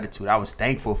got gratitude. I was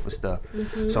thankful for stuff.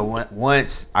 So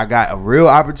once I got a real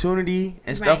opportunity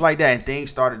and stuff like that, and things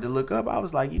started to look up, I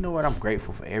was like, you know what? I'm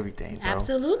grateful for everything, bro.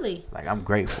 Absolutely. Like, I'm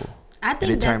grateful. I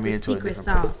think that's the secret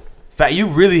sauce. In fact, you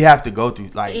really have to go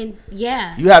through, like,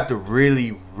 you have to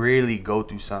really, really go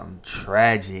through something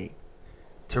tragic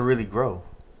to really grow.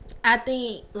 I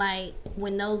think, like,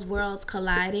 when those worlds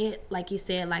collided, like you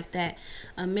said, like that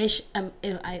I'm making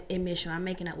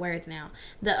up words now.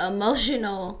 The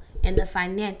emotional and the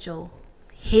financial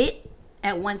hit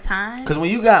at one time. Because when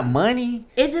you got money,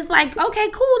 it's just like, okay,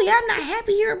 cool. Yeah, I'm not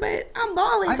happy here, but I'm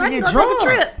balling, so I can go drunk. take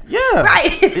a trip. Yeah.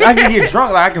 Right. I can get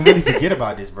drunk. Like, I can really forget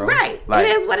about this, bro. Right. Like,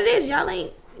 it is what it is. Y'all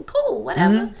ain't cool,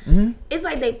 whatever. It's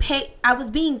like I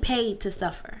was being paid to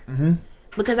suffer.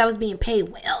 Because I was being paid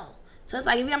well. So it's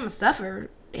like, if I'm going to suffer,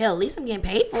 hell, at least I'm getting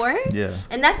paid for it. Yeah.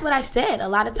 And that's what I said a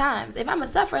lot of times. If I'm going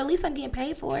to suffer, at least I'm getting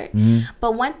paid for it.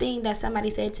 But one thing that somebody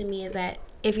said to me is that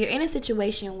if you're in a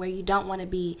situation where you don't want to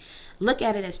be, look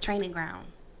at it as training ground.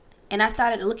 And I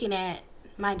started looking at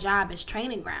my job as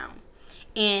training ground.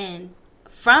 And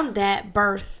from that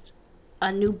birthed a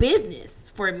new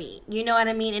business for me. You know what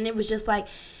I mean? And it was just like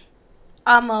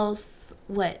almost,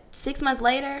 6 months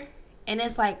later, And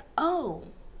it's like, oh,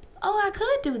 I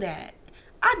could do that.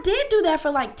 I did do that for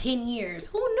like 10 years.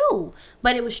 Who knew?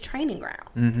 But it was training ground.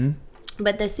 Mm-hmm.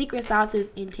 But the secret sauce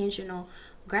is intentional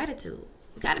gratitude.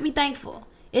 You got to be thankful.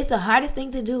 It's the hardest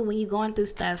thing to do when you're going through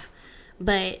stuff.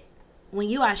 But when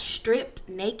you are stripped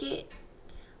naked,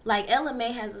 like Ella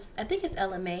May has, I think it's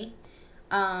Ella May,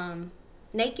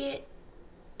 naked,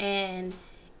 and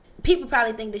people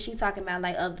probably think that she's talking about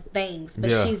like other things, but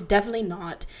she's definitely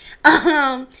not.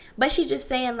 But she's just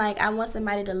saying like, I want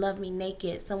somebody to love me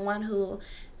naked, someone who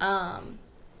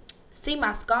see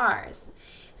my scars.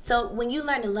 So when you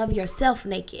learn to love yourself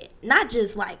naked, not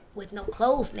just like with no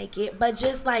clothes naked, but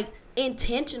just like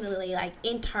intentionally, like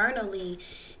internally,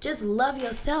 just love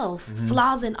yourself,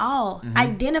 flaws and all.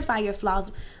 Identify your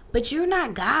flaws, but you're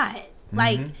not God.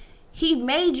 Like, he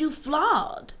made you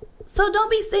flawed. So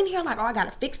don't be sitting here like, oh, I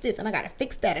gotta fix this and I gotta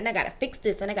fix that and I gotta fix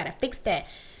this and I gotta fix that.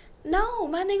 No,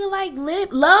 my nigga, like,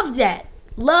 love that.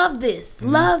 Love this.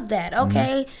 Love that,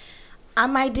 okay? I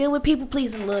might deal with people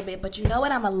pleasing a little bit, but you know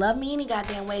what? I'm gonna love me any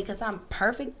goddamn way because I'm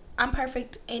perfect. I'm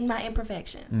perfect in my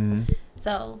imperfections.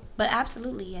 So, but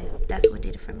absolutely, yes, that's what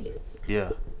did it for me.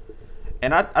 Yeah.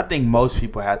 And I think most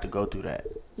people have to go through that.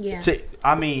 Yeah.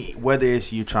 I mean, whether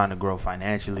it's you trying to grow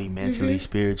financially, mentally,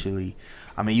 spiritually,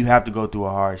 I mean, you have to go through a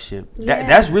hardship. Yeah.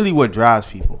 That's really what drives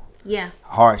people. Yeah.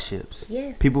 Hardships.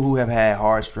 Yes. People who have had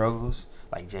hard struggles,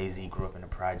 like Jay-Z grew up in the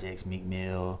projects, Meek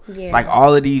Mill. Yeah. Like,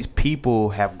 all of these people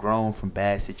have grown from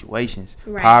bad situations.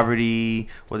 Right. Poverty,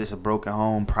 whether it's a broken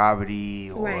home,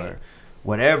 poverty, or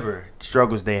whatever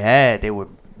struggles they had, they were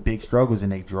big struggles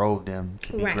and they drove them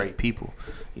to be great people.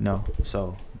 You know,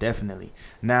 so definitely.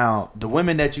 Now, the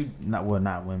women that you not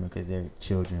women because they're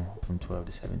children from 12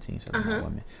 to 17, so they're not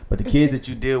women. But the kids that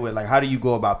you deal with, like, how do you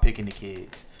go about picking the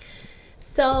kids?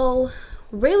 So,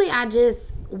 really, I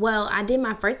did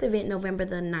my first event November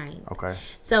the 9th. Okay.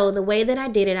 So, the way that I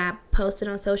did it, I posted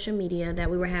on social media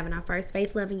that we were having our first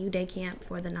Faith Loving You Day camp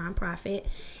for the nonprofit.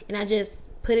 And I just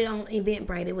put it on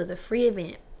Eventbrite. It was a free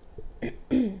event.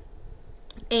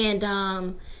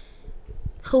 And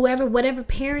whatever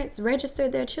parents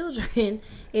registered their children,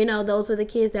 you know, those were the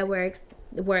kids that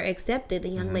were accepted, the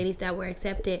young ladies that were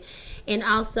accepted. And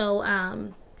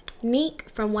also Neek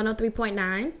from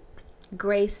 103.9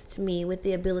 graced me with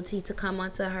the ability to come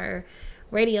onto her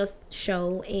radio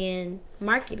show and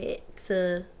market it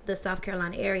to the South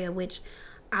Carolina area, which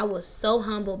I was so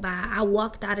humbled by. I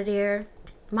walked out of there.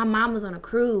 My mom was on a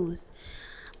cruise.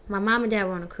 My mom and dad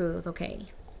were on a cruise, okay.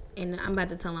 And I'm about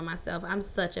to tell on myself, I'm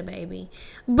such a baby.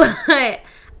 But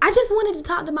I just wanted to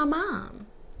talk to my mom.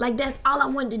 Like, that's all I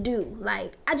wanted to do.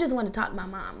 Like, I just wanted to talk to my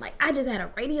mom. Like, I just had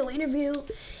a radio interview.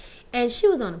 And she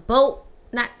was on a boat,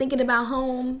 not thinking about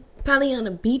home. Probably on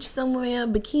a beach somewhere,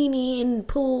 bikini in the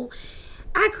pool.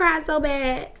 I cried so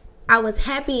bad. I was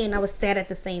happy and I was sad at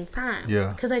the same time.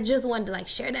 Yeah. Because I just wanted to, like,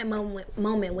 share that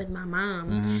moment with my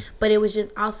mom. But it was just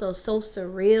also so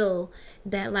surreal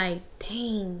that, like,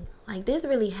 dang, like, this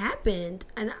really happened.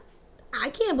 And I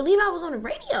can't believe I was on the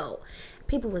radio.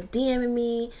 People was DMing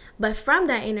me. But from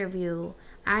that interview,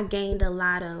 I gained a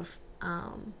lot of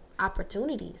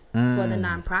opportunities for the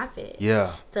nonprofit.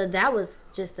 Yeah. So that was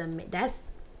just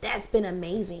that's been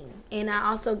amazing. And I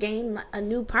also gained a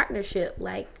new partnership.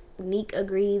 Like, Neek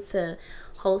agreed to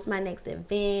host my next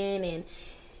event. And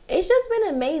it's just been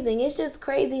amazing. It's just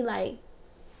crazy, like,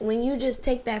 when you just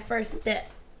take that first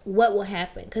step, what will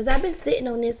happen? Because I've been sitting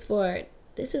on this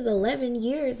this is 11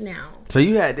 years now. So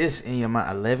you had this in your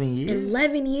mind 11 years?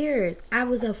 11 years. I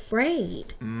was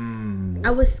afraid.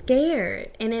 I was scared.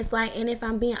 And it's like, and if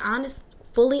I'm being honest,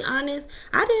 fully honest,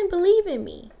 I didn't believe in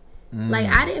me. Like,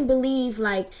 I didn't believe,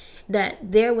 like,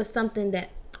 that there was something that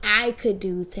I could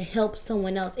do to help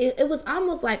someone else. It was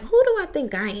almost like, who do I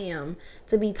think I am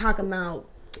to be talking about,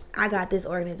 I got this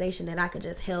organization that I could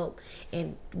just help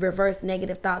and reverse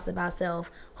negative thoughts about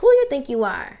self. Who you think you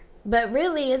are? But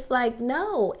really, it's like,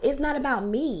 no, it's not about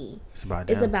me. It's about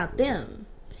them. It's about them.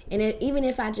 And even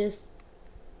if I just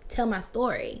tell my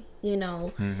story, you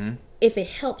know, if it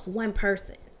helps one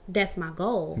person, that's my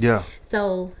goal. Yeah.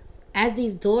 So as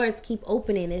these doors keep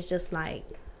opening, it's just like,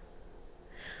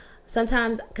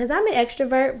 sometimes, because I'm an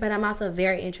extrovert, but I'm also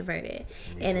very introverted.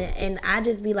 And I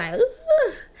just be like,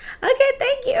 ooh, okay,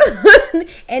 thank you.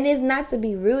 And it's not to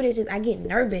be rude. It's just I get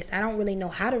nervous. I don't really know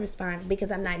how to respond because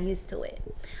I'm not used to it.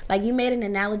 Like, you made an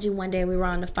analogy one day. We were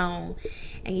on the phone,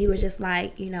 and you were just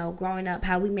like, you know, growing up,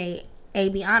 how we made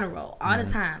AB honor roll all the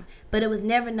time. But it was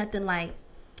never nothing like,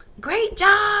 great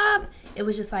job. It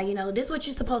was just like, you know, this is what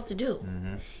you're supposed to do.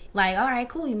 Like, all right,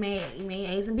 cool, you made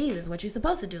A's and B's. Is what you're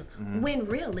supposed to do. When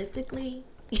realistically,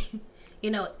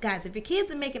 You know, guys, if your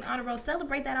kids are making honor roll,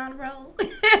 celebrate that honor roll.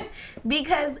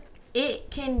 Because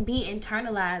it can be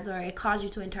internalized, or it causes you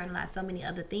to internalize so many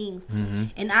other things.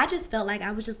 And I just felt like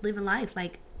I was just living life.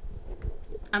 Like,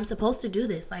 I'm supposed to do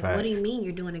this. Like, what do you mean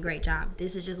you're doing a great job?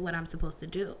 This is just what I'm supposed to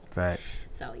do. Facts.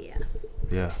 So, yeah.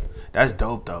 Yeah. That's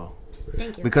dope, though.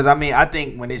 Thank you. Because, I mean, I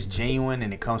think when it's genuine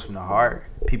and it comes from the heart,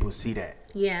 people see that.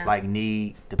 Yeah. Like,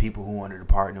 need the people who wanted to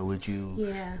partner with you.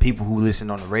 Yeah. People who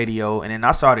listen on the radio. And then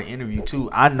I saw the interview, too.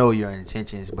 I know your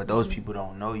intentions, but those people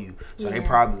don't know you. So they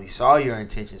probably saw your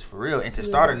intentions for real. And to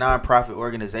start a nonprofit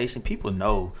organization, people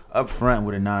know up front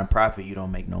with a nonprofit, you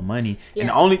don't make no money. And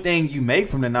the only thing you make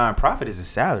from the nonprofit is a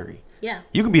salary. Yeah.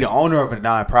 You can be the owner of a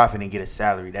nonprofit and get a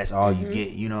salary. That's all you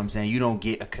get. You know what I'm saying? You don't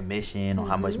get a commission on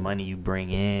how much money you bring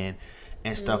in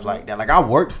and stuff like that. Like, I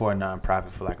worked for a nonprofit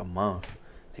for like a month.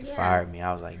 They fired me.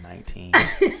 I was like 19.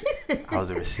 I was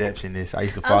a receptionist. I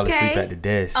used to fall asleep at the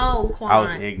desk. Oh, Quan. I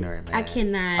was ignorant, man. I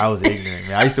cannot. I was ignorant,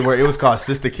 man. I used to work. It was called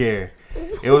Sister Care.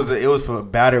 It was for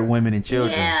battered women and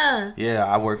children. Yeah,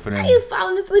 I worked for them. How you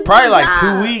falling asleep? Probably like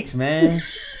 2 weeks, man.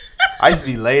 I used to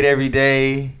be late every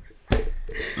day.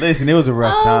 Listen, it was a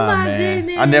rough time, man.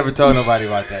 Goodness. I never told nobody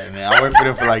about that, man. I worked for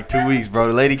them for like 2 weeks, bro.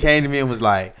 The lady came to me and was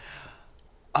like,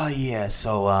 "Oh yeah,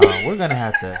 so we're gonna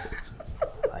have to."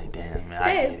 Like, damn, man.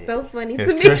 That is so funny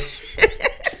to me.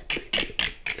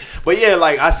 But yeah,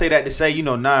 like I say that to say, you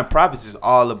know, nonprofits is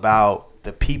all about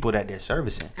the people that they're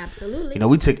servicing. Absolutely. You know,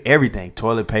 we took everything: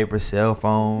 toilet paper, cell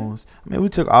phones. I mean, we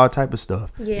took all type of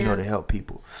stuff. You know, to help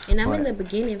people. And I'm in the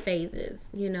beginning phases.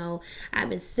 You know, I've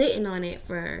been sitting on it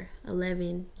for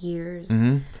 11 years,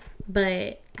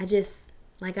 but I just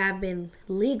I've been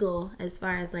legal as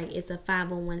far as like it's a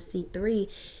 501c3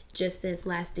 just since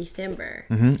last December.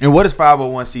 And what does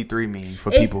 501c3 mean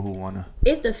for people who wanna?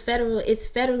 It's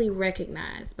federally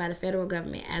recognized by the federal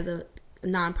government as a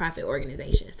nonprofit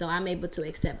organization. So I'm able to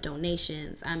accept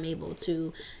donations. I'm able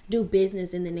to do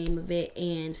business in the name of it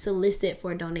and solicit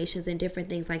for donations and different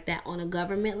things like that on a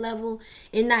government level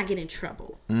and not get in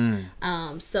trouble. And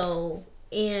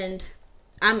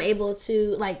I'm able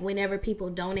to, like, whenever people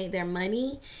donate their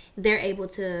money, they're able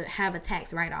to have a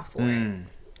tax write-off for it.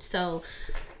 So,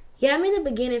 yeah, I'm in the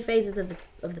beginning phases of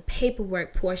the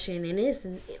paperwork portion, and it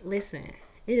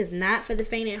is not for the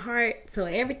faint at heart. So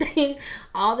everything,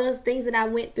 all those things that I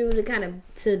went through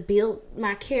to build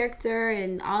my character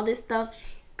and all this stuff,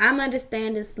 I'm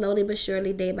understanding slowly but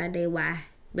surely, day by day, why.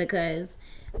 Because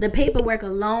the paperwork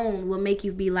alone will make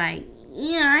you be like,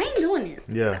 yeah, I ain't doing this.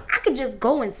 Yeah. I could just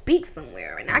go and speak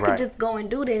somewhere, and I could just go and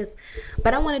do this.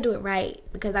 But I want to do it right,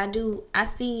 because I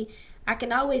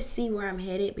can always see where I'm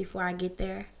headed before I get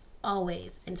there.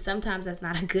 Always. And sometimes that's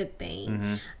not a good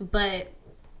thing. But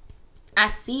I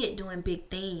see it doing big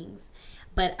things.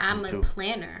 But I'm a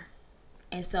planner.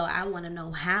 And so I want to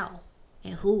know how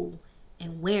and who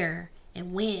and where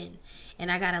and when. And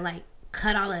I got to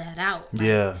cut all of that out.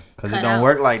 Yeah, because it don't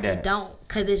work like that. It don't,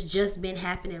 because it's just been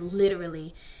happening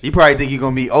literally. You probably think you're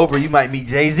going to meet Oprah. You might meet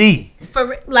Jay-Z.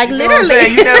 Literally. Know what I'm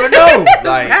saying? You never know.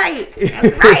 Right.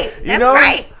 That's right. That's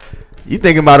right. You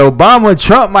thinking about Obama?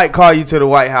 Trump might call you to the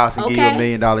White House and give you $1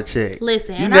 million check.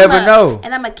 Listen, you never know.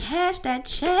 And I'm going to cash that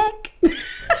check.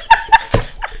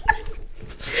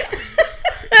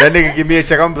 That nigga give me a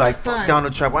check. I'm like, fuck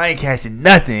Donald Trump. I ain't cashing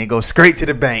nothing. And go straight to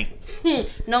the bank.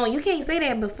 No, you can't say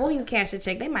that before you cash a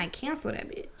check. They might cancel that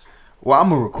bitch. Well, I'm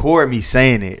going to record me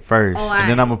saying it first. And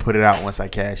then I'm going to put it out once I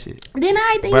cash it. Then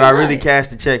I think. But I really cashed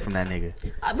the check from that nigga.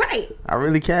 Right. I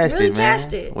really cashed it,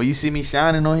 man. Well, you see me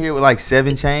shining on here with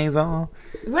 7 chains on.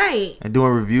 Right. And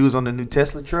doing reviews on the new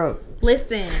Tesla truck.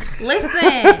 Listen.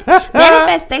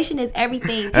 Manifestation is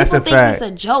everything. People think it's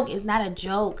a joke. It's not a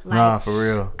joke. Nah, for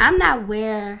real. I'm not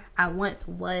where I once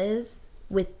was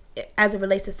as it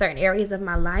relates to certain areas of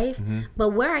my life. But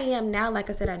where I am now, like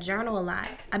I said, I journal a lot.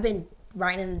 I've been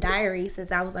writing in a diary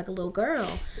since I was a little girl.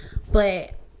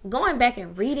 But going back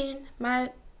and reading my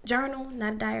journal,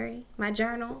 not diary, my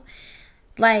journal,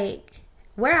 where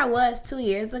I was 2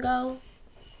 years ago,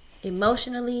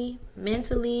 emotionally,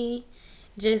 mentally,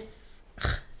 just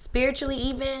spiritually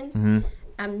even,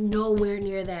 I'm nowhere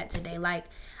near that today.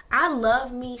 I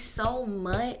love me so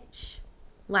much.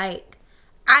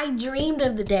 I dreamed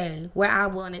of the day where I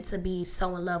wanted to be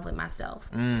so in love with myself.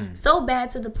 So bad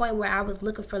to the point where I was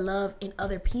looking for love in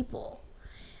other people.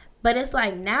 But it's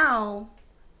now,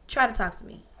 try to talk to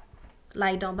me.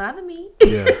 Don't bother me.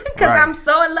 Yeah. Because I'm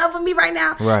so in love with me right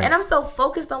now. Right. And I'm so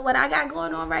focused on what I got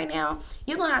going on right now.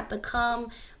 You're going to have to come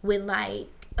with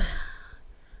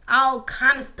all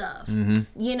kind of stuff.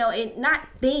 You know, and not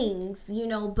things,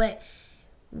 but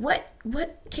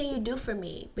what can you do for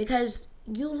me? Because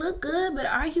you look good, but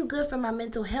are you good for my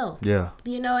mental health? Yeah.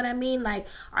 You know what I mean? Like,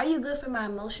 are you good for my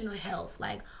emotional health?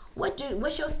 Like,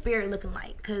 what's your spirit looking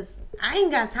like? Because I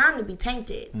ain't got time to be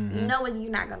tainted. Mm-hmm. You know,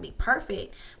 you're not gonna be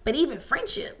perfect, but even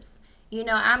friendships, you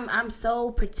know, I'm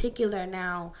so particular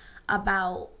now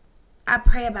about. I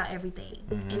pray about everything,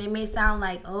 Mm-hmm. and it may sound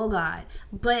like, oh God,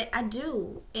 but I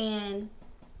do, and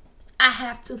I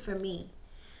have to for me.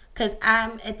 Because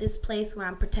I'm at this place where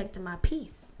I'm protecting my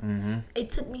peace. Mm-hmm. It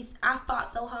took me, I fought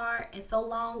so hard and so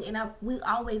long, and we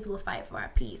always will fight for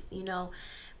our peace, you know.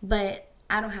 But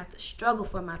I don't have to struggle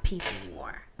for my peace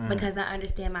anymore because I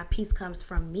understand my peace comes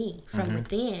from me, from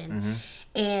within. Mm-hmm.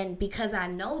 And because I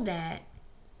know that,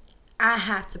 I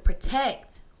have to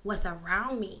protect what's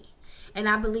around me. And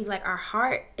I believe like our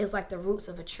heart is like the roots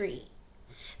of a tree.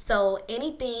 So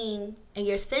anything in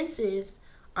your senses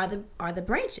are the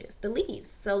branches, the leaves.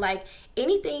 So like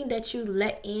anything that you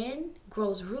let in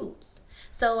grows roots.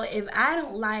 So if I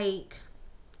don't like,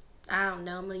 I don't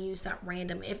know, I'm gonna use something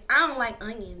random. If I don't like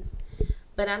onions,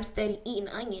 but I'm steady eating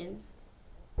onions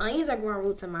are growing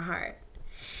roots in my heart.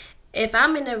 If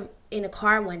I'm in a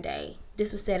car one day,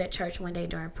 this was said at church one day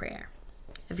during prayer.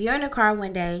 If you're in a car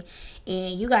one day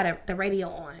and you got the radio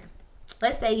on,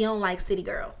 let's say you don't like City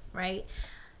Girls, right?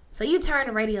 So you turn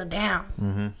the radio down.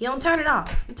 Mm-hmm. You don't turn it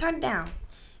off. You turn it down.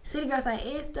 City Girls like,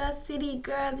 it's the City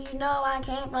Girls, you know I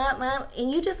can't fuck them. And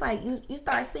you just like, you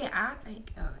start saying, I'll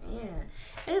take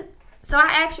it. So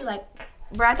I asked you like,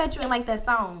 bro, I thought you didn't like that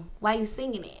song. Why you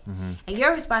singing it? Mm-hmm. And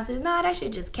your response is, nah, that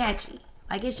shit just catchy.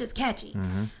 Like, it's just catchy.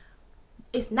 Mm-hmm.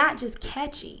 It's not just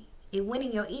catchy. It went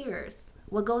in your ears.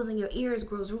 What goes in your ears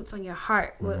grows roots on your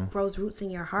heart. Mm-hmm. What grows roots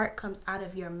in your heart comes out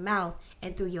of your mouth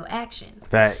and through your actions.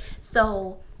 Facts.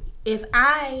 So if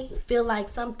I feel like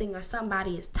something or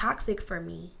somebody is toxic for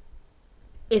me,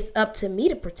 it's up to me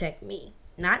to protect me,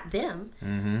 not them.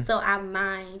 Mm-hmm. So I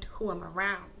mind who I'm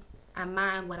around. I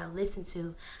mind what I listen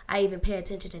to. I even pay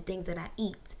attention to things that I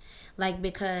eat. Like,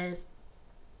 because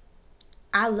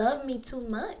I love me too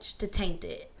much to taint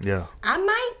it. Yeah. I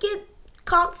might get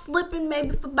caught slipping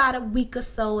maybe for about a week or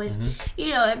so. If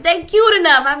if they cute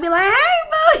enough, I'd be like,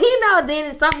 hey, bro, then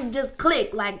if something just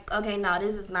click, like, okay, no,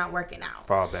 this is not working out.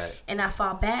 Fall back. And I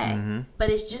fall back. Mm-hmm.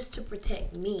 But it's just to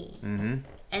protect me. Mm-hmm.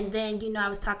 And then, I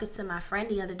was talking to my friend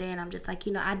the other day, and I'm just like,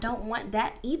 I don't want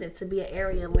that either to be an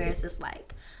area where it's just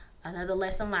like another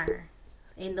lesson learned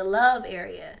in the love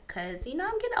area. Because,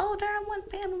 I'm getting older. I want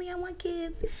family. I want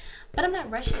kids. But I'm not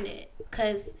rushing it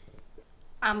because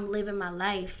I'm living my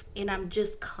life and I'm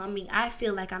just coming. I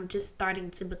feel like I'm just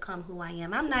starting to become who I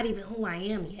am. I'm not even who I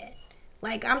am yet.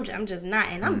 Like, I'm just not.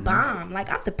 And I'm bomb. Like,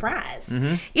 I'm the prize.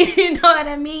 Mm-hmm. You know what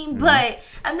I mean? Mm-hmm. But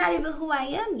I'm not even who I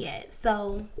am yet.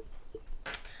 So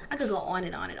I could go on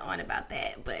and on and on about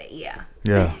that. But, yeah.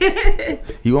 Yeah.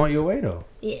 You on your way, though.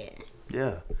 Yeah.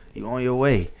 Yeah. You on your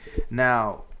way.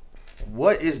 Now,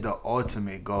 what is the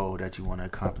ultimate goal that you want to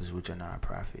accomplish with your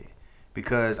nonprofit?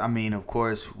 Because, I mean, of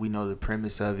course, we know the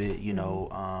premise of it,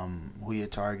 who you're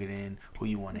targeting, who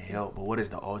you want to help. But what is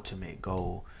the ultimate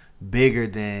goal? Bigger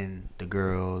than the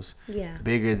girls. Yeah.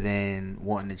 Bigger than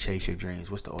wanting to chase your dreams.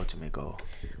 What's the ultimate goal?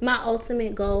 My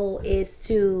ultimate goal is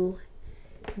to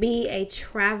be a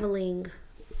traveling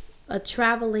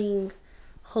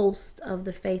host of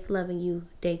the Faith Loving You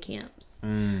day camps.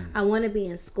 I want to be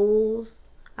in schools.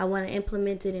 I want to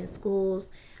implement it in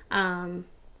schools.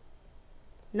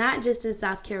 Not just in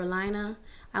South Carolina.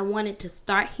 I wanted to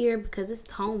start here because this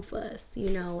is home for us.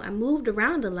 I moved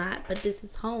around a lot, but this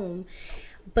is home.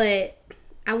 But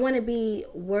I want to be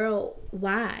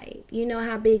worldwide. You know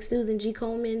how big Susan G.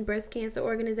 Komen Breast Cancer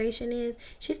Organization is?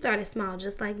 She started small,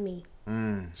 just like me.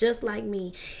 Just like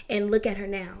me. And look at her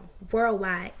now,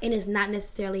 worldwide. And it's not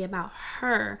necessarily about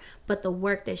her, but the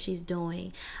work that she's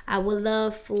doing. I would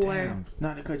love for... Damn,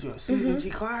 not to cut you off. Susan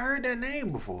G. I heard that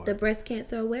name before. The breast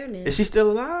cancer awareness. Is she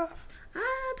still alive?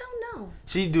 I don't know.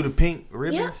 She do the pink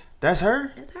ribbons? Yeah. That's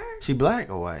her? That's her. She black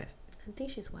or white? I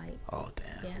think she's white. Oh,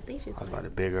 damn. Yeah, I think she's I was white. about to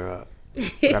big her up.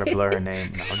 Gotta blur her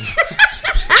name. No,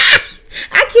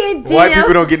 I can't deal. White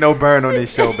people don't get no burn on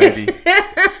this show, baby.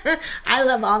 I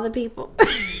love all the people.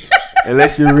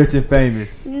 Unless you're rich and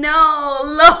famous. No,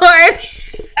 Lord.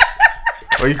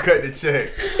 Or you cut the check.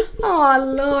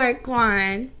 Oh, Lord,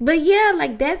 Quan. But yeah,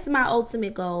 like, that's my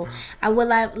ultimate goal. I would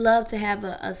love to have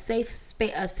a safe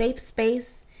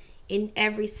space in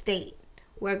every state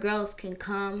where girls can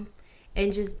come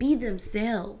and just be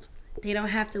themselves. They don't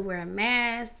have to wear a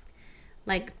mask,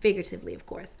 like, figuratively, of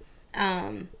course.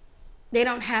 They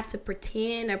don't have to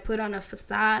pretend or put on a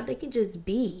facade. They can just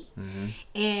be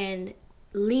and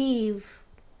leave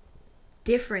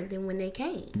different than when they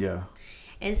came. Yeah.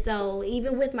 And so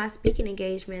even with my speaking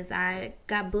engagements, I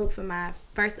got booked for my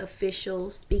first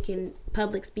official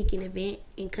public speaking event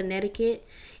in Connecticut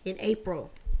in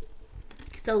April.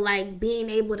 So like being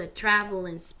able to travel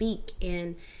and speak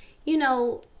and,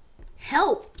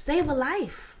 help save a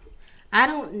life. I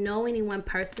don't know anyone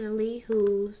personally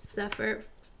who suffered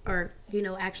or,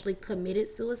 actually committed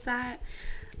suicide.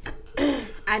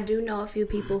 I do know a few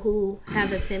people who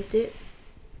have attempted.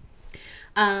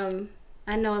 I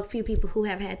know a few people who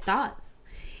have had thoughts.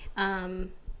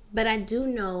 But I do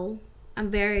know I'm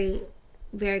very,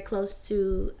 very close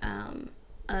to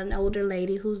an older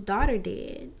lady whose daughter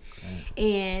did.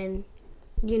 And,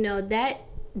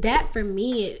 that for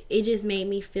me, it just made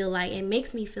me feel like, it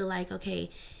makes me feel like, okay,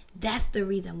 that's the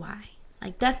reason why.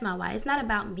 Like, that's my why. It's not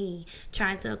about me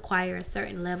trying to acquire a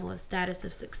certain level of status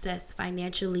of success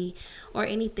financially or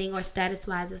anything or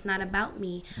status-wise. It's not about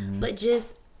me. But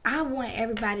just, I want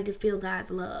everybody to feel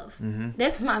God's love.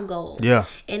 That's my goal. Yeah.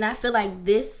 And I feel like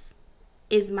this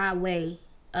is my way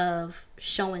of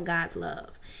showing God's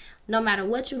love. No matter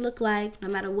what you look like, no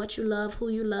matter what you love, who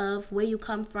you love, where you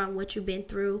come from, what you've been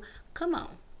through, come on.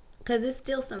 Because it's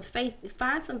still some faith.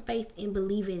 Find some faith in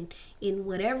believing in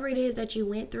whatever it is that you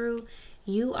went through.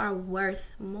 You are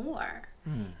worth more.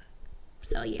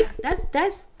 So yeah,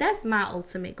 that's my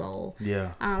ultimate goal.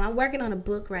 Yeah. I'm working on a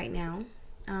book right now.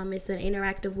 It's an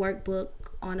interactive workbook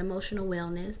on emotional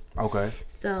wellness. Okay.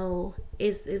 So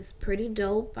it's pretty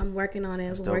dope. I'm working on it.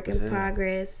 It's a work in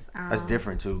progress. That's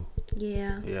different too.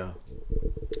 Yeah. Yeah.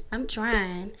 I'm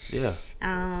trying. Yeah.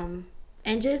 And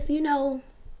just,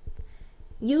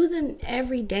 using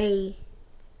every day,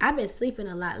 I've been sleeping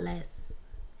a lot less.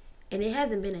 And it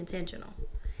hasn't been intentional.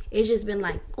 It's just been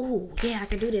like, oh, yeah, I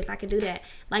can do this. I can do that.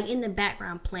 Like in the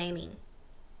background planning.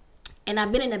 And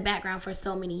I've been in the background for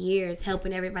so many years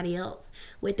helping everybody else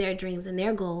with their dreams and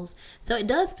their goals. So it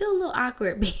does feel a little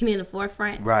awkward being in the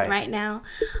forefront right now.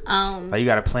 Like you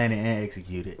got to plan it and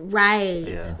execute it. Right.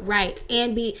 Yeah. Right.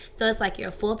 So it's like you're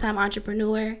a full-time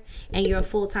entrepreneur and you're a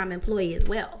full-time employee as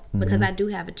well. Because I do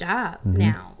have a job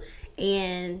now.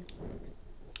 And,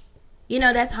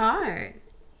 that's hard.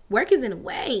 Work is in the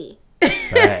way.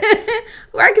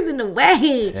 Work is in the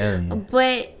way.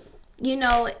 But,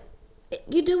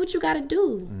 you do what you got to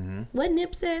do. What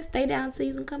Nip says, stay down so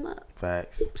you can come up.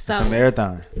 Facts. So, it's a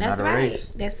marathon, that's not a right.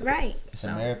 race. That's right. It's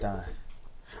a marathon.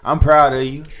 I'm proud of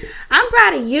you. I'm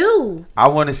proud of you. I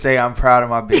want to say I'm proud of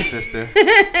my big sister.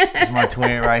 It's my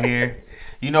twin right here.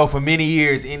 For many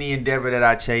years, any endeavor that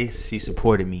I chase, she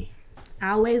supported me. I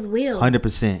always will.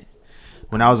 100%.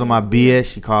 When I was on my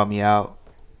BS, she called me out.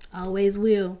 Always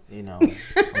will. I'm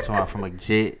talking about from a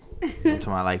jet. I'm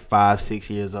talking about like 5-6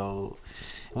 years old.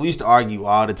 We used to argue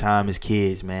all the time as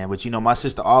kids, man. But, my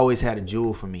sister always had a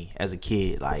jewel for me as a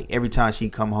kid. Like, every time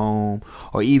she'd come home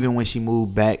or even when she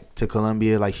moved back to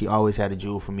Columbia, like, she always had a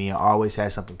jewel for me and always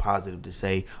had something positive to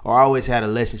say or always had a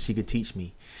lesson she could teach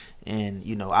me. And,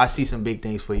 I see some big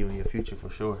things for you in your future for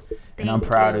sure. And I'm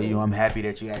proud of you. I'm happy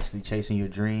that you're actually chasing your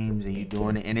dreams and you're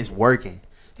doing it. And it's working.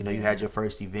 You had your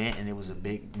first event and it was a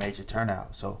big, major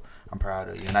turnout. So I'm proud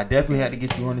of you. And I definitely had to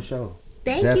get you on the show.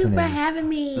 Thank you for having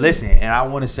me. Listen, and I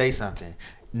want to say something.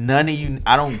 None of you,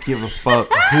 I don't give a fuck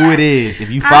who it is. If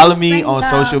you follow me on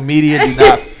social media, do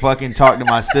not fucking talk to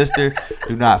my sister.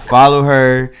 Do not follow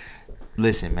her.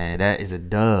 Listen, man, that is a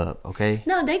dub, okay?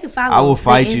 No, they can follow. I will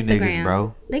fight you niggas,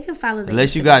 bro. They can follow.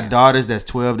 Unless you got daughters that's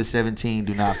 12 to 17,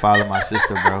 do not follow my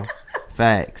sister, bro.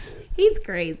 Facts. He's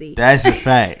crazy. That's a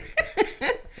fact.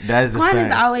 That is a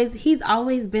fact. He's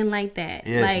always been like that.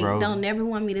 Yes, like, bro. Don't never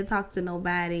want me to talk to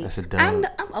nobody. That's a dub.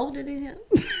 I'm older than him.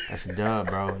 That's a dub,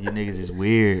 bro. You niggas is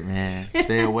weird, man.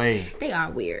 Stay away. They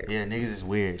are weird. Yeah, niggas is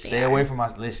weird. Stay away from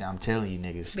my... Listen, I'm telling you,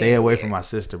 niggas. Stay away from my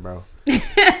sister, bro.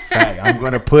 Fact. I'm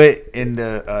going to put in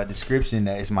the description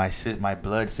that it's my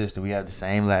blood sister. We have the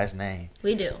same last name.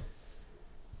 We do.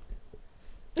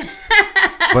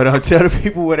 But tell the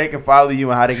people where they can follow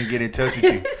you and how they can get in touch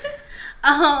with you.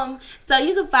 So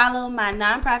you can follow my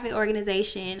nonprofit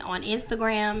organization on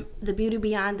Instagram, The Beauty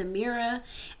Beyond the Mirror,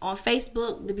 on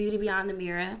Facebook, The Beauty Beyond the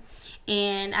Mirror,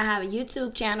 and I have a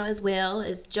YouTube channel as well.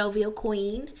 It's Jovial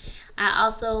Queen. I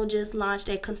also just launched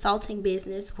a consulting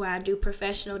business where I do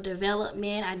professional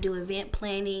development, I do event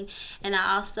planning, and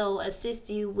I also assist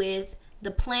you with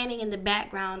the planning in the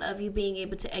background of you being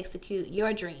able to execute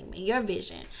your dream and your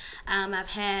vision.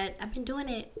 I've been doing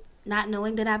it not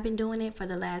knowing that I've been doing it for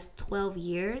the last 12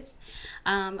 years.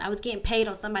 I was getting paid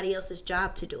on somebody else's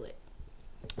job to do it.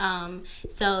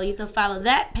 So you can follow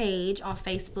that page on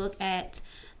Facebook at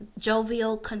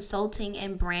Jovial Consulting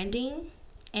and Branding.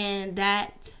 And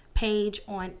that page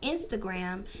on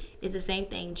Instagram is the same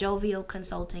thing. Jovial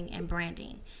Consulting and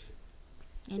Branding.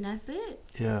 And that's it.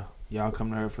 Yeah. Y'all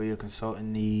come to her for your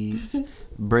consulting needs.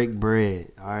 Break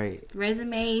bread. All right.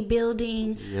 Resume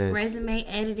building, Yes. resume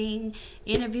editing,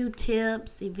 interview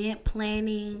tips, event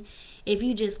planning. If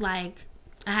you just I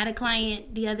had a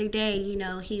client the other day,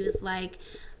 he was like,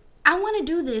 I want to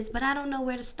do this, but I don't know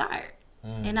where to start.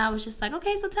 And I was just like,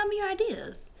 okay, so tell me your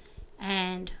ideas.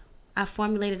 And I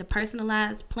formulated a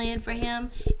personalized plan for him,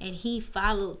 and he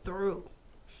followed through.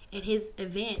 And his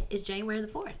event is January the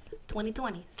 4th,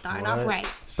 2020. Starting off right.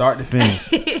 Start to finish.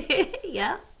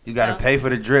 Yeah. You got to pay for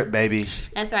the drip, baby.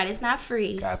 That's right. It's not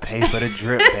free. Got to pay for the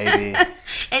drip, baby.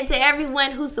 And to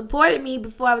everyone who supported me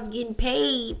before I was getting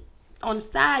paid on the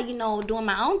side, doing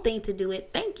my own thing to do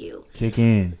it, thank you. Kick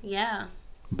in. Yeah.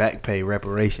 Back pay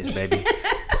reparations, baby.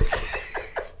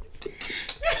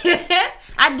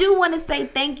 I do want to say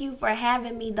thank you for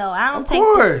having me, though. I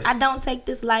don't take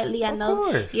this lightly. I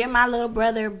know you're my little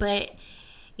brother, but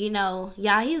y'all,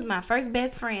 he was my first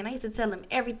best friend. I used to tell him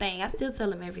everything. I still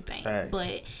tell him everything. Thanks.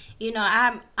 But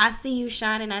I see you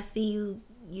shining. I see you.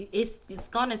 It's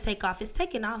gonna take off. It's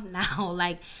taking off now.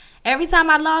 Like every time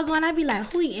I log on, I be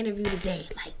like, who he interviewed today?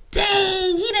 Like,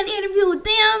 dang, he done interviewed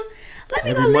them. Let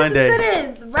me go listen to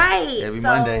this. Right. Every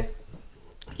Monday.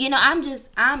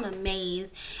 I'm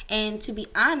amazed. And to be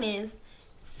honest,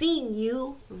 seeing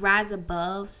you rise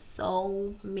above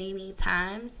so many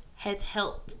times has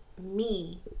helped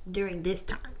me during this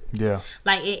time. Yeah.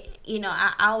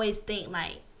 I always think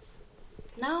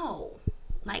no.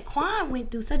 Quan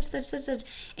went through such and such,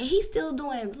 and he's still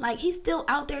doing, he's still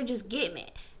out there just getting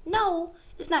it. No,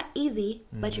 it's not easy,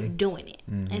 but you're doing it.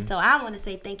 And so I want to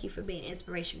say thank you for being an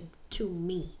inspiration to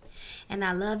me. And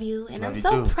I love you, and I'm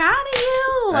so proud of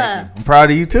you. Thank you. I'm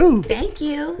proud of you too. Thank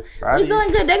you. We're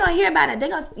doing good. They're gonna hear about it.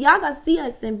 Y'all gonna see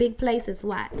us in big places.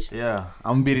 Watch. Yeah,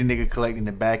 I'm gonna be the nigga collecting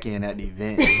the back end at the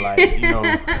event.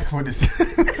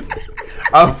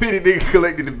 I'll be the nigga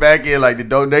collecting the back end, the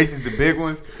donations, the big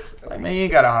ones. Man, you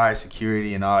ain't gotta hire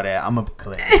security and all that. I'm gonna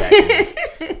collect the back end.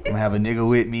 I'm gonna have a nigga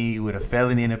with me with a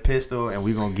felony and a pistol, and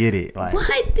we gonna get it.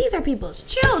 What? These are people's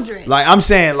children. I'm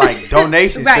saying,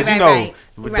 donations, because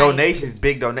with right. donations,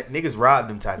 big niggas rob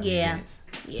them type of events.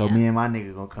 So me and my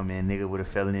nigga gonna come in, nigga with a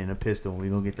felony and a pistol, and we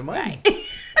gonna get the money. Right.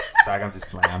 Sorry, I'm just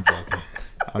playing.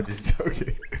 I'm just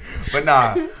joking. But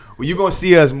nah, you gonna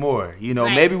see us more.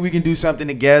 Right. Maybe we can do something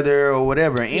together or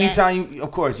whatever. Anytime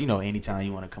anytime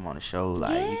you want to come on the show,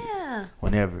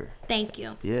 whenever. Thank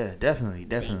you. Yeah, definitely.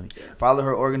 Follow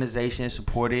her organization,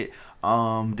 support it.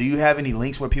 Do you have any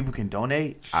links where people can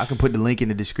donate? I can put the link in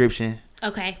the description.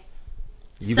 Okay.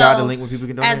 You got the link where people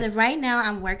can donate? As of right now,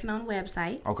 I'm working on a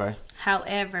website. Okay.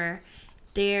 However,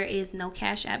 there is no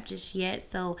Cash App just yet,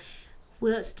 so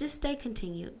we'll just stay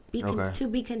continued. To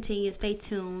be continued. Stay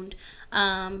tuned.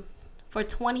 For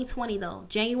 2020 though,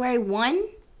 January 1,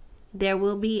 there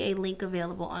will be a link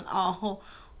available on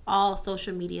all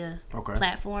social media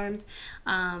platforms.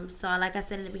 So like I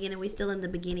said in the beginning, we're still in the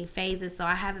beginning phases, so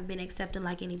I haven't been accepting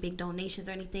any big donations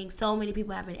or anything. So many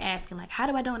people have been asking how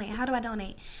do I donate?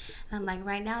 And I'm like,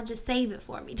 right now, just save it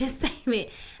for me. Just save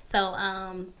it. So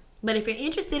but if you're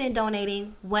interested in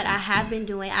donating, what I have been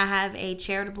doing, I have a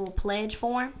charitable pledge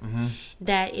form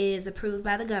that is approved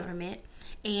by the government.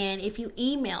 And if you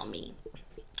email me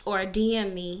or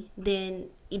DM me, then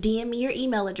DM me your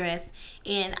email address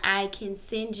and I can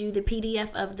send you the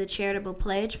PDF of the charitable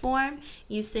pledge form.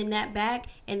 You send that back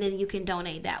and then you can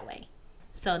donate that way.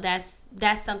 So that's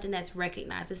something that's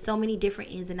recognized. There's so many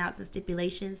different ins and outs and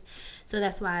stipulations. So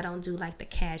that's why I don't do the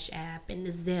Cash App and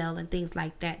the Zelle and things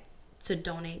like that to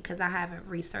donate, because I haven't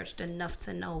researched enough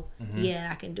to know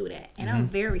I can do that, and I'm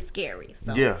very scary.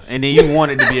 So. Yeah, and then you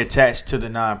want it to be attached to the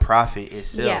nonprofit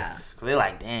itself. Yeah, because they're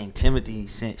like, dang, Timothy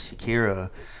sent Shakira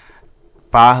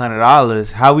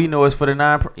 $500. How we know it's for the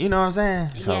you know what I'm saying?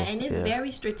 So, and it's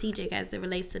very strategic as it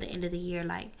relates to the end of the year.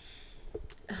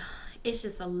 It's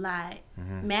just a lot.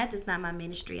 Math is not my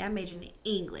ministry. I majored in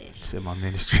English. It's in my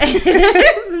ministry.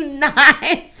 It's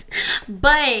not.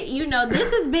 But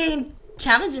this has been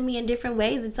challenging me in different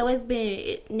ways, and so it's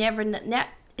never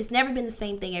been the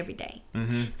same thing every day.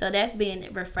 So that's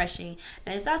been refreshing,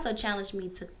 and it's also challenged me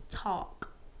to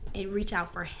talk and reach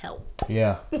out for help.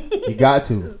 Yeah, you got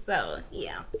to. So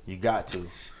yeah, you got to.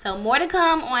 So more to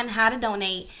come on how to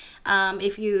donate.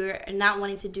 If you're not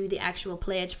wanting to do the actual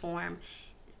pledge form,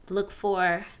 look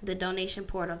for the donation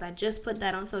portals. I just put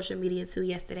that on social media too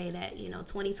yesterday that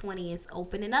 2020 is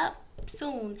opening up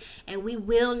soon, and we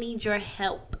will need your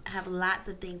help. I have lots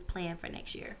of things planned for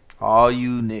next year. All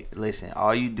you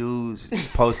dudes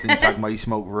posting talking about you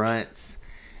smoke runts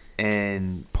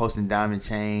and posting diamond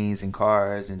chains and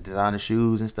cars and designer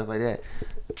shoes and stuff like that.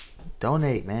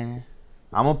 Donate, man.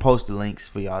 I'm gonna post the links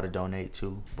for y'all to donate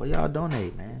too. But y'all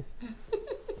donate, man.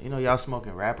 You know, y'all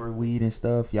smoking rapper weed and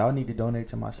stuff. Y'all need to donate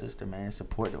to my sister, man.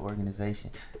 Support the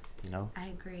organization. You know? I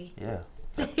agree. Yeah.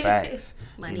 Facts.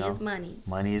 Money you know? is money.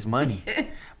 Money is money.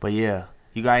 But yeah.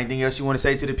 You got anything else you want to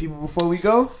say to the people before we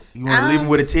go? You want to leave them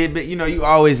with a tidbit? You know, you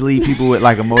always leave people with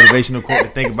like a motivational quote to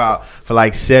think about for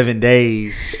like 7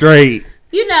 days straight.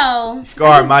 You know.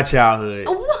 Scarred my childhood.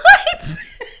 What?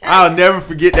 I'll never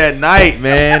forget that night,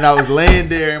 man. I was laying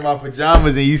there in my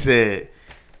pajamas and you said,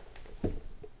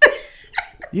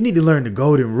 you need to learn the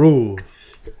golden rule.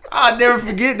 I'll never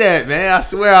forget that, man. I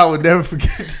swear I would never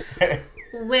forget that.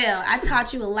 Well, I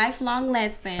taught you a lifelong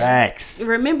lesson. Facts.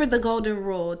 Remember the golden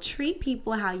rule. Treat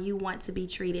people how you want to be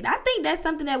treated. I think that's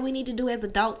something that we need to do as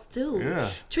adults too. Yeah.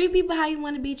 Treat people how you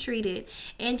want to be treated.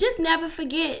 And just never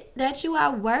forget that you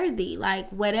are worthy. Like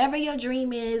whatever your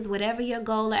dream is, whatever your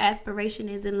goal or aspiration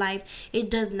is in life,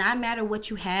 it does not matter what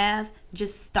you have.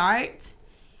 Just start.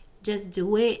 Just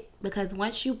do it. Because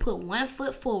once you put one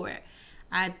foot forward,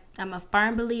 I'm a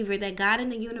firm believer that God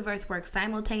and the universe work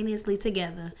simultaneously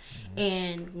together.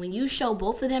 And when you show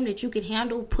both of them that you can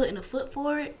handle putting a foot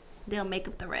forward, they'll make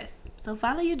up the rest. So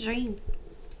follow your dreams.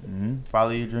 Mm-hmm. Follow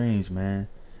your dreams, man.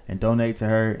 And donate to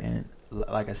her. And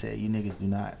like I said, you niggas do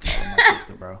not follow my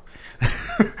sister, bro.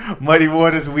 Muddy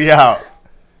Waters, we out.